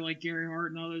there, like Gary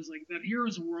Hart and others like that,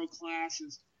 Heroes of World Class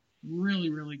is really,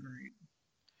 really great.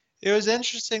 It was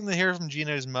interesting to hear from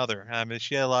Gino's mother. I mean,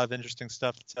 she had a lot of interesting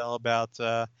stuff to tell about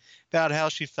how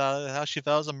she felt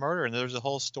as a murderer, and there was a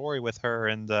whole story with her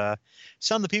and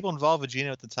some of the people involved with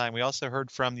Gino at the time. We also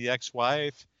heard from the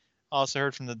ex-wife, also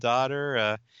heard from the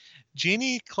daughter.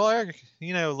 Jeannie Clark,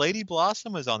 Lady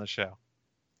Blossom was on the show.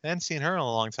 I hadn't seen her in a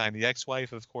long time. The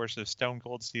ex-wife, of course, of Stone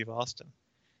Cold Steve Austin.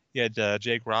 You had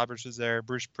Jake Roberts was there.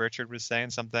 Bruce Pritchard was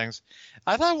saying some things.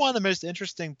 I thought one of the most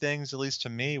interesting things, at least to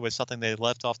me, was something they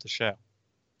left off the show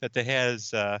that they had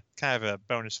as kind of a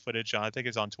bonus footage on. I think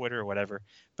it's on Twitter or whatever.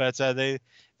 But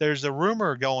there's a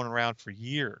rumor going around for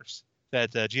years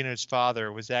that Gino's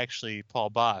father was actually Paul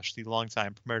Bosch, the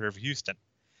longtime promoter of Houston.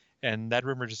 And that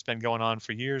rumor just been going on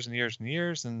for years and years and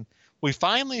years. And we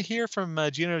finally hear from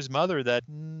Gino's mother that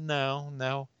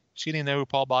no, she didn't know who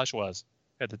Paul Bosch was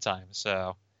at the time.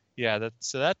 So, yeah,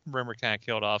 that rumor kind of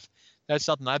killed off. That's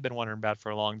something I've been wondering about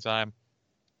for a long time.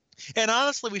 And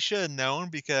honestly, we should have known,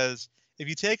 because if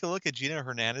you take a look at Gino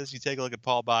Hernandez, you take a look at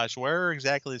Paul Bosch, where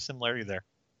exactly is the similarity there?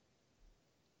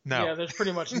 No. Yeah, there's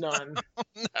pretty much none.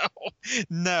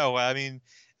 No. I mean,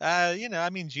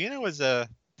 Gino was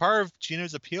part of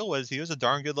Gino's appeal was he was a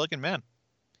darn good looking man.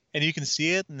 And you can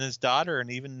see it in his daughter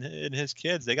and even in his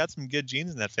kids. They got some good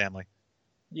genes in that family.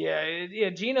 Yeah,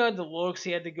 Gino had the looks.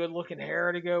 He had the good looking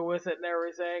hair to go with it and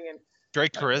everything. And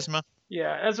great charisma.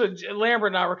 Yeah, that's what Lambert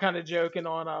and I were kind of joking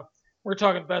on. we're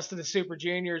talking Best of the Super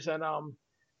Juniors, and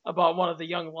about one of the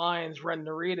young lions, Ren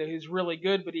Narita, who's really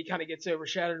good, but he kind of gets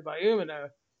overshadowed by Umino,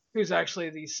 who's actually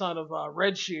the son of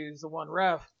Red Shoes, the one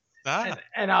ref. Ah,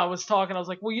 And I was talking, I was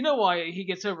like, well, you know why he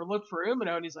gets overlooked for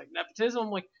Umino? And he's like, nepotism. I'm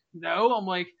like, no. I'm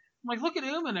like, look at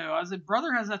Umino. I said,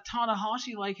 brother has that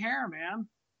Tanahashi like hair, man.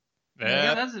 Like,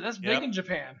 yep, that's big yep, in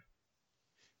Japan.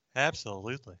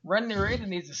 absolutely. Ren Narita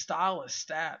needs a stylist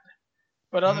stat.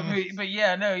 But Mm, but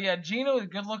yeah, no, yeah, Gino is a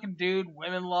good looking dude.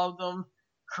 Women loved him.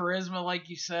 Charisma, like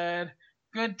you said.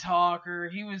 Good talker.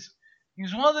 He was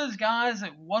one of those guys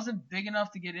that wasn't big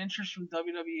enough to get interest from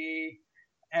WWE.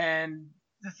 And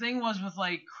the thing was with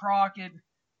like Crockett,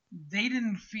 they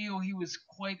didn't feel he was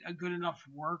quite a good enough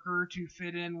worker to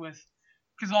fit in with,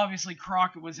 because obviously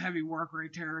Crockett was heavy work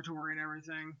rate territory and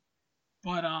everything.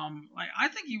 But like I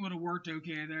think he would have worked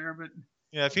okay there. But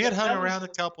yeah, if he had hung that around was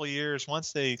a couple of years,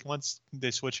 once they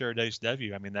switched over to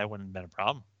HW, I mean, that wouldn't have been a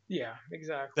problem. yeah,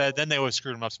 exactly. Then they would have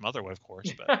screwed him up some other way, of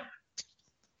course. But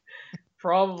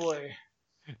Probably.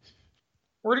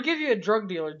 We're to give you a drug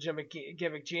dealer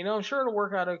gimmick, Gino. I'm sure it'll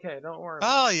work out okay. Don't worry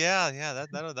about oh it. yeah,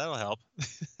 that'll help.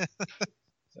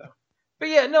 So, but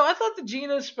yeah, no, I thought the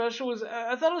Gino special was.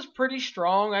 I thought it was pretty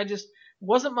strong. I just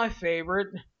wasn't my favorite.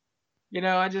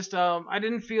 I just I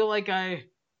didn't feel like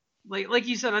like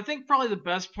you said. I think probably the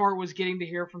best part was getting to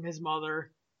hear from his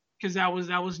mother, because that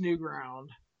was new ground,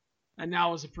 and that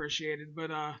was appreciated.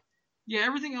 But yeah,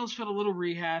 everything else felt a little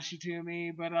rehashy to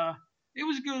me. But it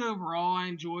was good overall. I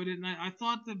enjoyed it, and I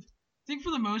thought that. I think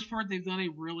for the most part they've done a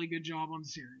really good job on the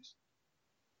series.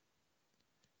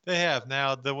 They have.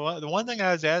 Now the one thing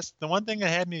I was asked, the one thing that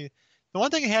had me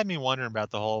wondering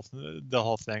about the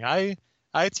whole thing.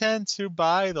 I tend to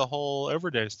buy the whole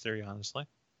overdose theory, honestly.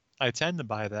 I tend to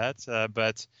buy that,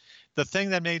 but the thing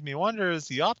that made me wonder is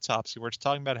the autopsy, where it's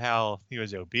talking about how he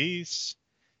was obese,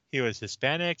 he was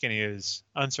Hispanic, and he was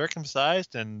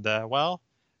uncircumcised, and well,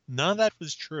 none of that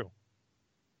was true.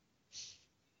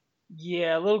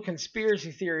 Yeah, a little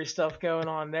conspiracy theory stuff going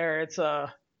on there. It's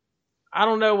I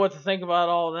don't know what to think about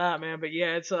all that, man. But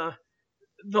yeah, it's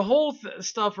the whole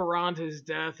stuff around his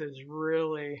death is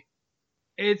really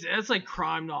it's like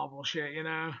crime novel shit.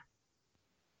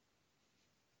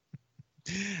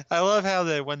 I love how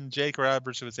that when Jake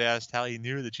Roberts was asked how he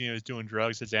knew that Gino was doing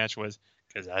drugs, his answer was,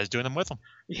 "Because I was doing them with him."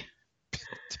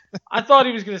 I thought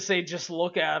he was gonna say just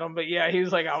look at him, but yeah, he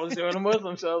was like I was doing them with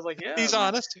him, so I was like, yeah. He's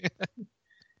honest.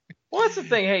 Well, that's the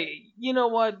thing. Hey, you know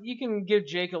what? You can give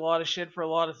Jake a lot of shit for a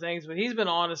lot of things, but he's been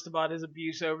honest about his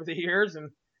abuse over the years,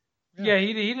 and Yeah. yeah,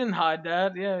 he didn't hide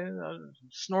that. Yeah,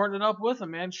 snorting it up with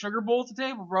him, man. Sugar bowl at the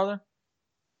table, brother.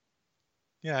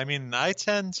 Yeah, I mean, I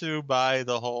tend to buy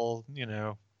the whole,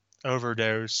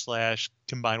 overdose slash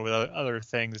combined with other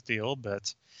things deal,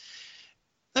 but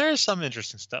there's some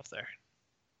interesting stuff there.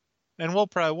 And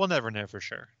we'll never know for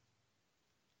sure.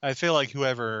 I feel like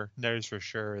whoever knows for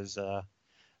sure is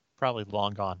probably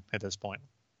long gone at this point,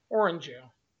 Or in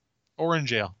jail. or in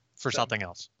jail for So, something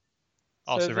else.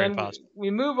 so Also very then possible. we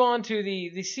move on to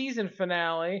the season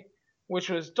finale,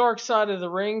 which was Dark Side of the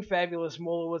Ring. Fabulous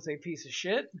Moolah was a piece of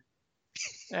shit.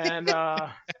 And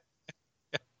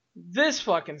this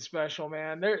fucking special,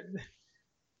 man.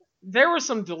 There were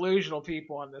some delusional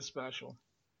people on this special.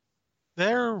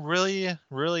 There really,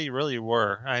 really, really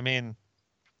were. I mean,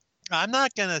 I'm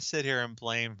not gonna sit here and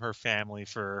blame her family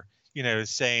for,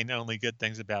 saying only good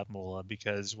things about Moolah,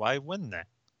 because why wouldn't they?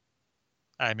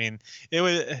 I mean, it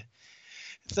would.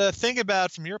 The thing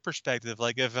about from your perspective,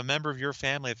 like if a member of your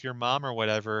family, if your mom or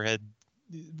whatever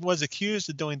was accused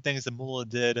of doing things that Moolah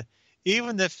did,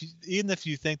 even if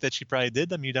you think that she probably did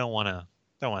them, you don't want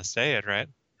to say it, right?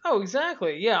 Oh,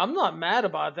 exactly. Yeah, I'm not mad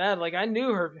about that. Like I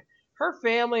knew her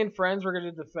family and friends were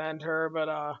gonna defend her,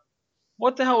 but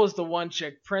what the hell was the one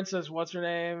chick? Princess, what's her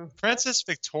name? Princess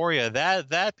Victoria,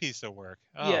 that piece of work.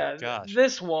 Oh Yeah, gosh.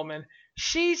 this woman.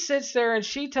 She sits there and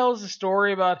she tells a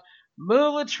story about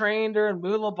Moolah trained her and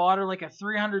Moolah bought her like a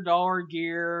 $300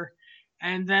 gear,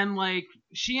 and then like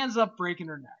she ends up breaking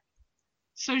her neck.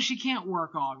 So she can't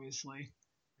work, obviously.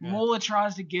 Yeah. Moolah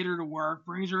tries to get her to work,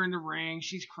 brings her in the ring.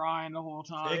 She's crying the whole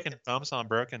time. Taking bumps on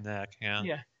broken neck. Yeah.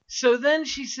 Yeah. So then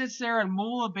she sits there and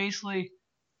Moolah basically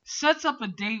sets up a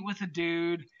date with a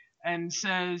dude and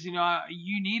says, you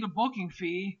need a booking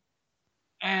fee.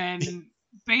 And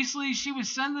basically she was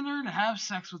sending her to have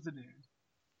sex with the dude.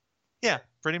 Yeah,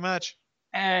 pretty much.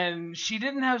 And she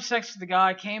didn't have sex with the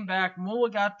guy, came back,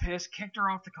 Moolah got pissed, kicked her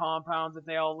off the compound that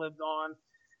they all lived on.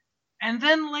 And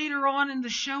then later on in the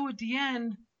show at the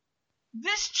end,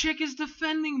 this chick is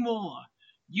defending Moolah.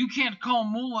 You can't call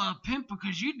Moolah a pimp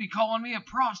because you'd be calling me a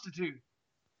prostitute.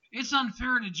 It's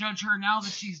unfair to judge her now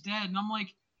that she's dead. And I'm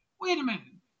like, wait a minute.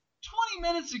 20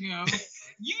 minutes ago,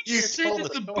 you You just said told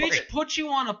that the the story. bitch put you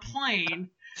on a plane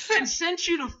and sent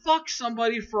you to fuck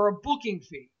somebody for a booking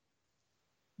fee.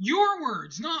 Your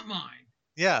words, not mine.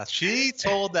 Yeah, she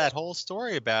told that whole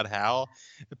story about how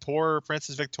the poor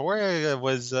Princess Victoria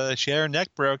was she had her neck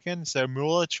broken, so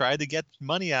Moolah tried to get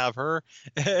money out of her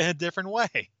in a different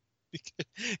way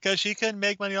because she couldn't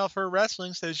make money off her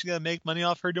wrestling, so she's gonna make money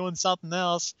off her doing something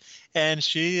else. And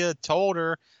she told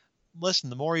her, "Listen,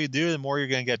 the more you do, the more you're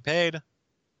gonna get paid."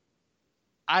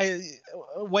 I,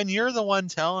 when you're the one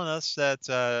telling us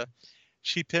that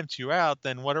she pimped you out,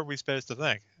 then what are we supposed to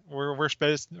think? Are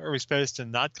we supposed to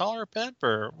not call her a pimp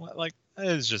or what? Like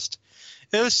it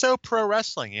was so pro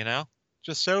wrestling,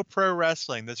 just so pro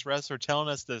wrestling. This wrestler telling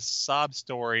us this sob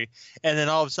story, and then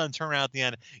all of a sudden turn around at the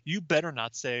end. You better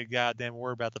not say a goddamn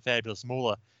word about the fabulous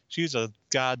Moolah. She's a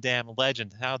goddamn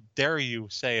legend. How dare you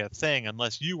say a thing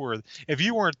unless you were? If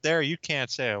you weren't there, you can't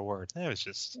say a word. It was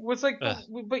just. It's like, Ugh,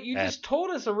 but you bad. just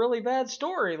told us a really bad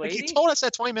story, Like you lady. told us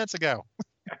that 20 minutes ago.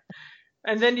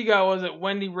 And then you go, was it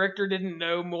Wendy Richter didn't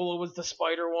know Moolah was the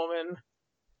Spider Woman?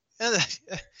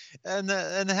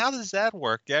 And how does that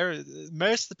work?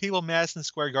 Most of the people in Madison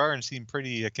Square Garden seemed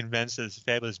pretty convinced as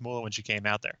Fabulous Moolah when she came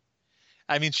out there.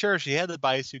 I mean, sure, she had the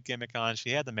bodysuit gimmick on,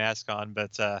 she had the mask on,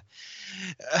 but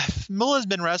Moolah's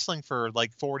been wrestling for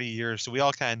like 40 years, so we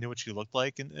all kind of knew what she looked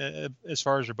like, and as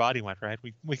far as her body went, right?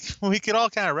 We could all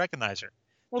kind of recognize her.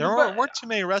 Well, There weren't too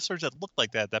many wrestlers that looked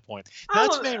like that at that point.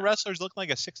 Not too many wrestlers looked like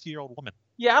a 60-year-old woman.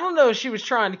 Yeah, I don't know if she was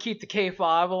trying to keep the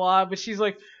K5 alive, but she's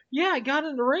like, yeah, I got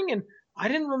in the ring and I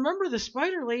didn't remember the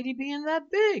Spider Lady being that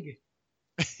big.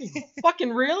 Fucking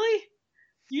really?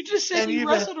 You just said you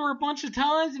wrestled her a bunch of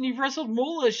times and you've wrestled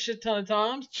Moolah a shit ton of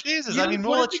times. Jesus, I mean,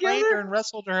 Moolah trained her and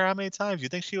wrestled her how many times? You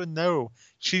think she would know?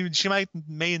 She might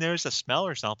maybe notice a smell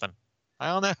or something. I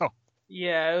don't know.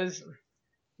 Yeah, it was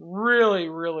really,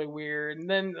 really weird. And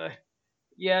then,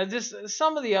 yeah, just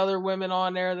some of the other women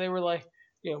on there, they were like,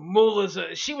 Moolah's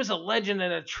she was a legend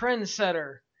and a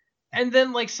trendsetter. And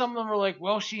then, like, some of them were like,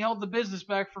 well, she held the business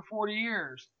back for 40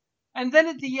 years. And then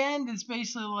at the end, it's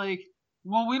basically like,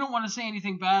 well, we don't want to say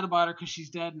anything bad about her because she's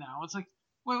dead now. It's like,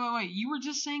 wait. You were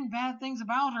just saying bad things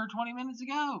about her 20 minutes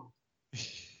ago.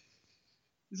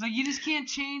 It's like, you just can't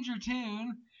change her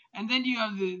tune. And then you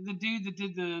have the dude that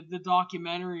did the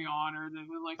documentary on her that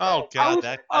was like, oh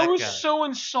god, I was so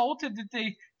insulted that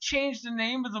they changed the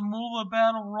name of the Moolah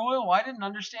Battle Royal. I didn't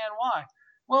understand why.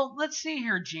 Well, let's see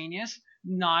here, genius.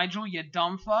 Nigel, you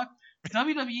dumb fuck.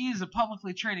 WWE is a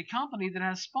publicly traded company that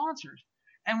has sponsors.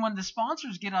 And when the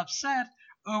sponsors get upset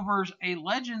over a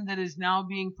legend that is now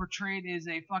being portrayed as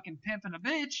a fucking pimp and a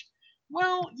bitch,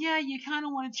 well, yeah, you kind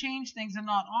of want to change things and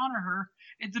not honor her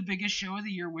at the biggest show of the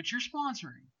year which you're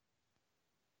sponsoring.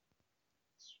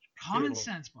 Common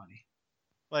sense, buddy.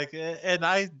 Like, and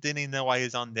I didn't even know why he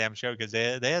was on the damn show because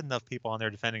they had enough people on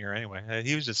there defending her anyway. I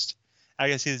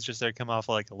guess he was just there to come off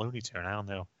like a Looney Tune. I don't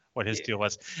know what his deal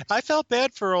was. I felt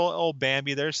bad for old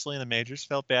Bambi there, Selena Majors.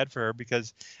 Felt bad for her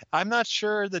because I'm not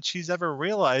sure that she's ever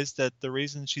realized that the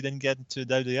reason she didn't get into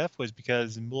WWF was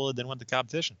because Moolah didn't want the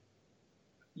competition.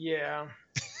 Yeah.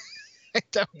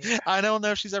 I don't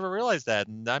know if she's ever realized that,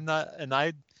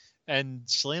 and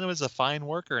Selena was a fine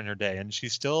worker in her day, and she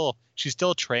still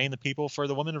trained the people for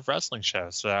the Women of Wrestling show.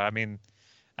 So I mean,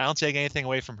 I don't take anything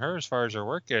away from her as far as her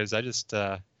work goes. I just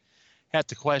have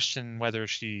to question whether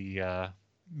she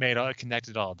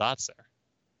connected all the dots there.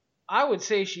 I would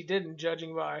say she didn't,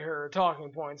 judging by her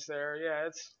talking points there.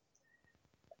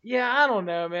 Yeah, I don't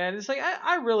know, man. It's like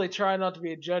I really try not to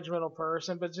be a judgmental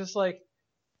person, but just like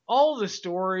all the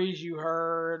stories you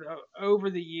heard over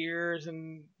the years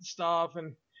and stuff,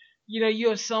 and you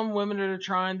have some women that are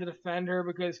trying to defend her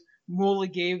because Moolah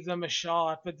gave them a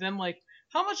shot, but then like,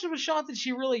 how much of a shot did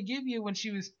she really give you when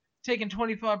she was taking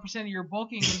 25% of your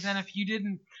booking, and then if you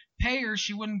didn't pay her,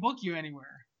 she wouldn't book you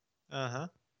anywhere? Uh-huh.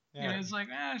 Yeah. It's like,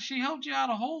 she helped you out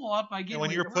a whole lot by getting. And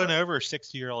when you're putting over a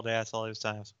 60-year-old ass all those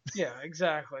times. Yeah,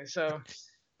 exactly. So,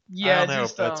 yeah, I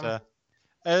don't know, but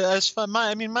as fun.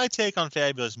 My take on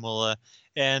Fabulous Moolah,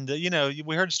 and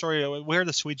we heard the story. We heard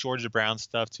the Sweet Georgia Brown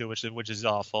stuff too, which is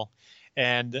awful.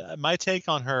 And my take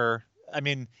on her. I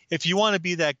mean, if you want to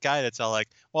be that guy that's all like,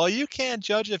 well, you can't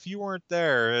judge if you weren't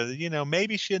there.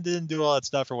 Maybe she didn't do all that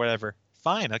stuff or whatever.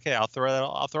 Fine, okay, I'll throw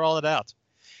all it out.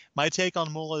 My take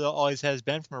on Moolah always has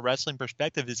been, from a wrestling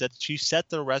perspective, is that she set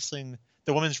the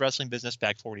women's wrestling business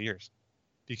back 40 years,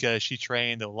 because she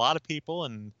trained a lot of people,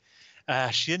 and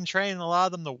she didn't train a lot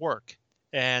of them to work.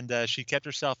 And she kept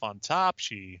herself on top.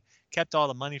 She kept all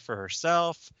the money for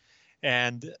herself.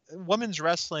 And women's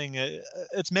wrestling,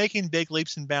 it's making big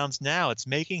leaps and bounds now. It's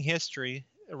making history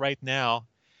right now.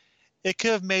 It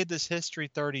could have made this history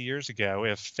 30 years ago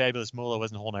if Fabulous Moolah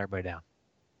wasn't holding everybody down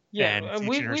Yeah, and and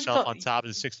featuring herself on top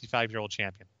as a 65-year-old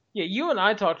champion. Yeah, you and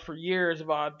I talked for years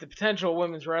about the potential of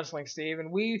women's wrestling, Steve,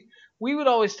 and we would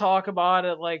always talk about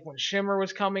it like when Shimmer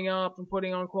was coming up and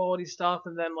putting on quality stuff,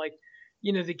 and then like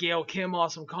the Gail Kim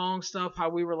Awesome Kong stuff. How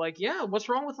we were like, yeah, what's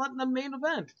wrong with letting them main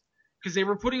event? Because they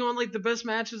were putting on like the best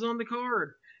matches on the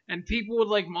card, and people would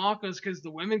like mock us because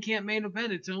the women can't main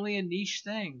event. It's only a niche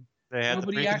thing. They had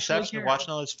Nobody the actually preconception of cared. watching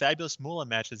all those Fabulous Moolah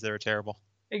matches that were terrible.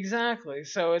 Exactly.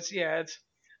 So it's.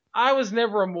 I was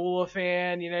never a Moolah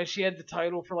fan. She had the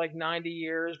title for like 90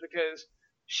 years because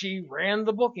she ran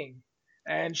the booking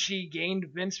and she gained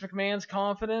Vince McMahon's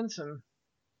confidence.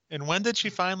 And when did she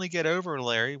finally get over,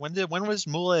 Larry? When was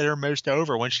Moolah at her most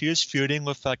over? When she was feuding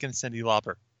with fucking Cyndi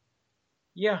Lauper.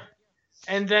 Yeah.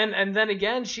 And then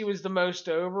again, she was the most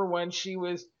over when she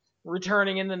was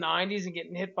returning in the 90s and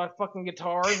getting hit by fucking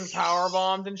guitars and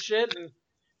powerbombed and shit and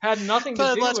had nothing to do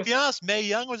with... But let's be honest, Mae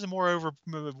Young was a more over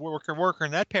worker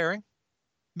in that pairing.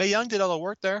 Mae Young did all the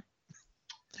work there.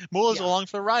 Moolah's along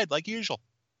for the ride, like usual.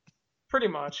 Pretty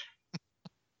much.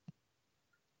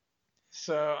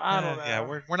 So I don't know.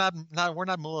 Yeah, we're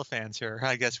not Moolah fans here.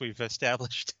 I guess we've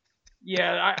established.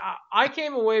 Yeah, I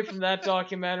came away from that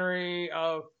documentary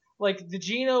of like the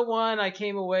Gino one. I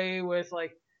came away with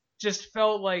like just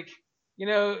felt like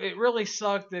it really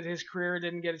sucked that his career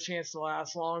didn't get a chance to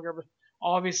last longer, but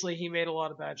obviously he made a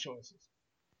lot of bad choices.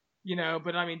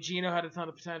 But I mean Gino had a ton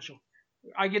of potential.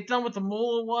 I get done with the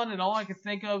Moolah one, and all I can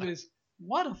think of is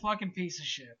what a fucking piece of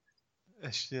shit.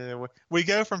 We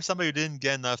go from somebody who didn't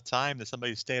get enough time to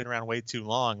somebody who stayed around way too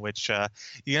long, which,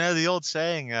 the old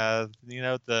saying,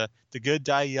 the good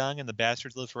die young and the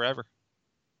bastards live forever.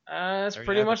 That's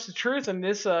pretty much the truth in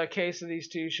this case of these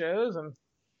two shows. And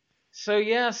so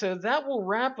that will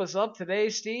wrap us up today,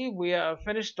 Steve. We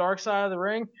finished Dark Side of the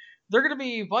Ring.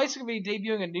 Vice is going to be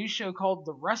debuting a new show called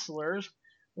The Wrestlers,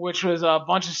 which was a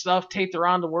bunch of stuff taped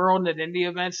around the world and at indie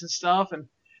events and stuff, and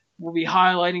we'll be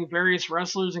highlighting various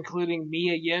wrestlers, including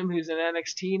Mia Yim, who's in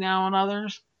NXT now, and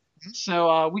others. Mm-hmm.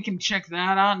 So we can check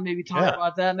that out and maybe talk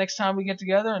about that next time we get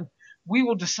together. And we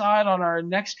will decide on our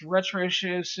next retro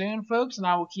show soon, folks, and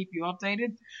I will keep you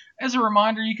updated. As a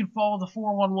reminder, you can follow the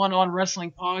 411 on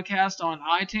Wrestling podcast on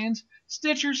iTunes,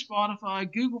 Stitcher, Spotify,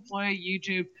 Google Play,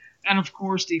 YouTube, and of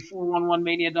course the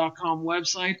 411mania.com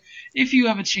website. If you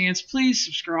have a chance, please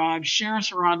subscribe, share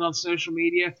us around on social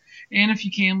media, and if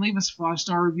you can, leave us a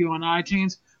 5-star review on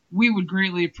iTunes. We would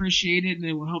greatly appreciate it, and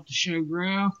it will help the show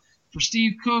grow. For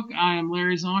Steve Cook, I am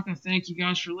Larry Csonka. Thank you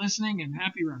guys for listening, and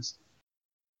happy wrestling.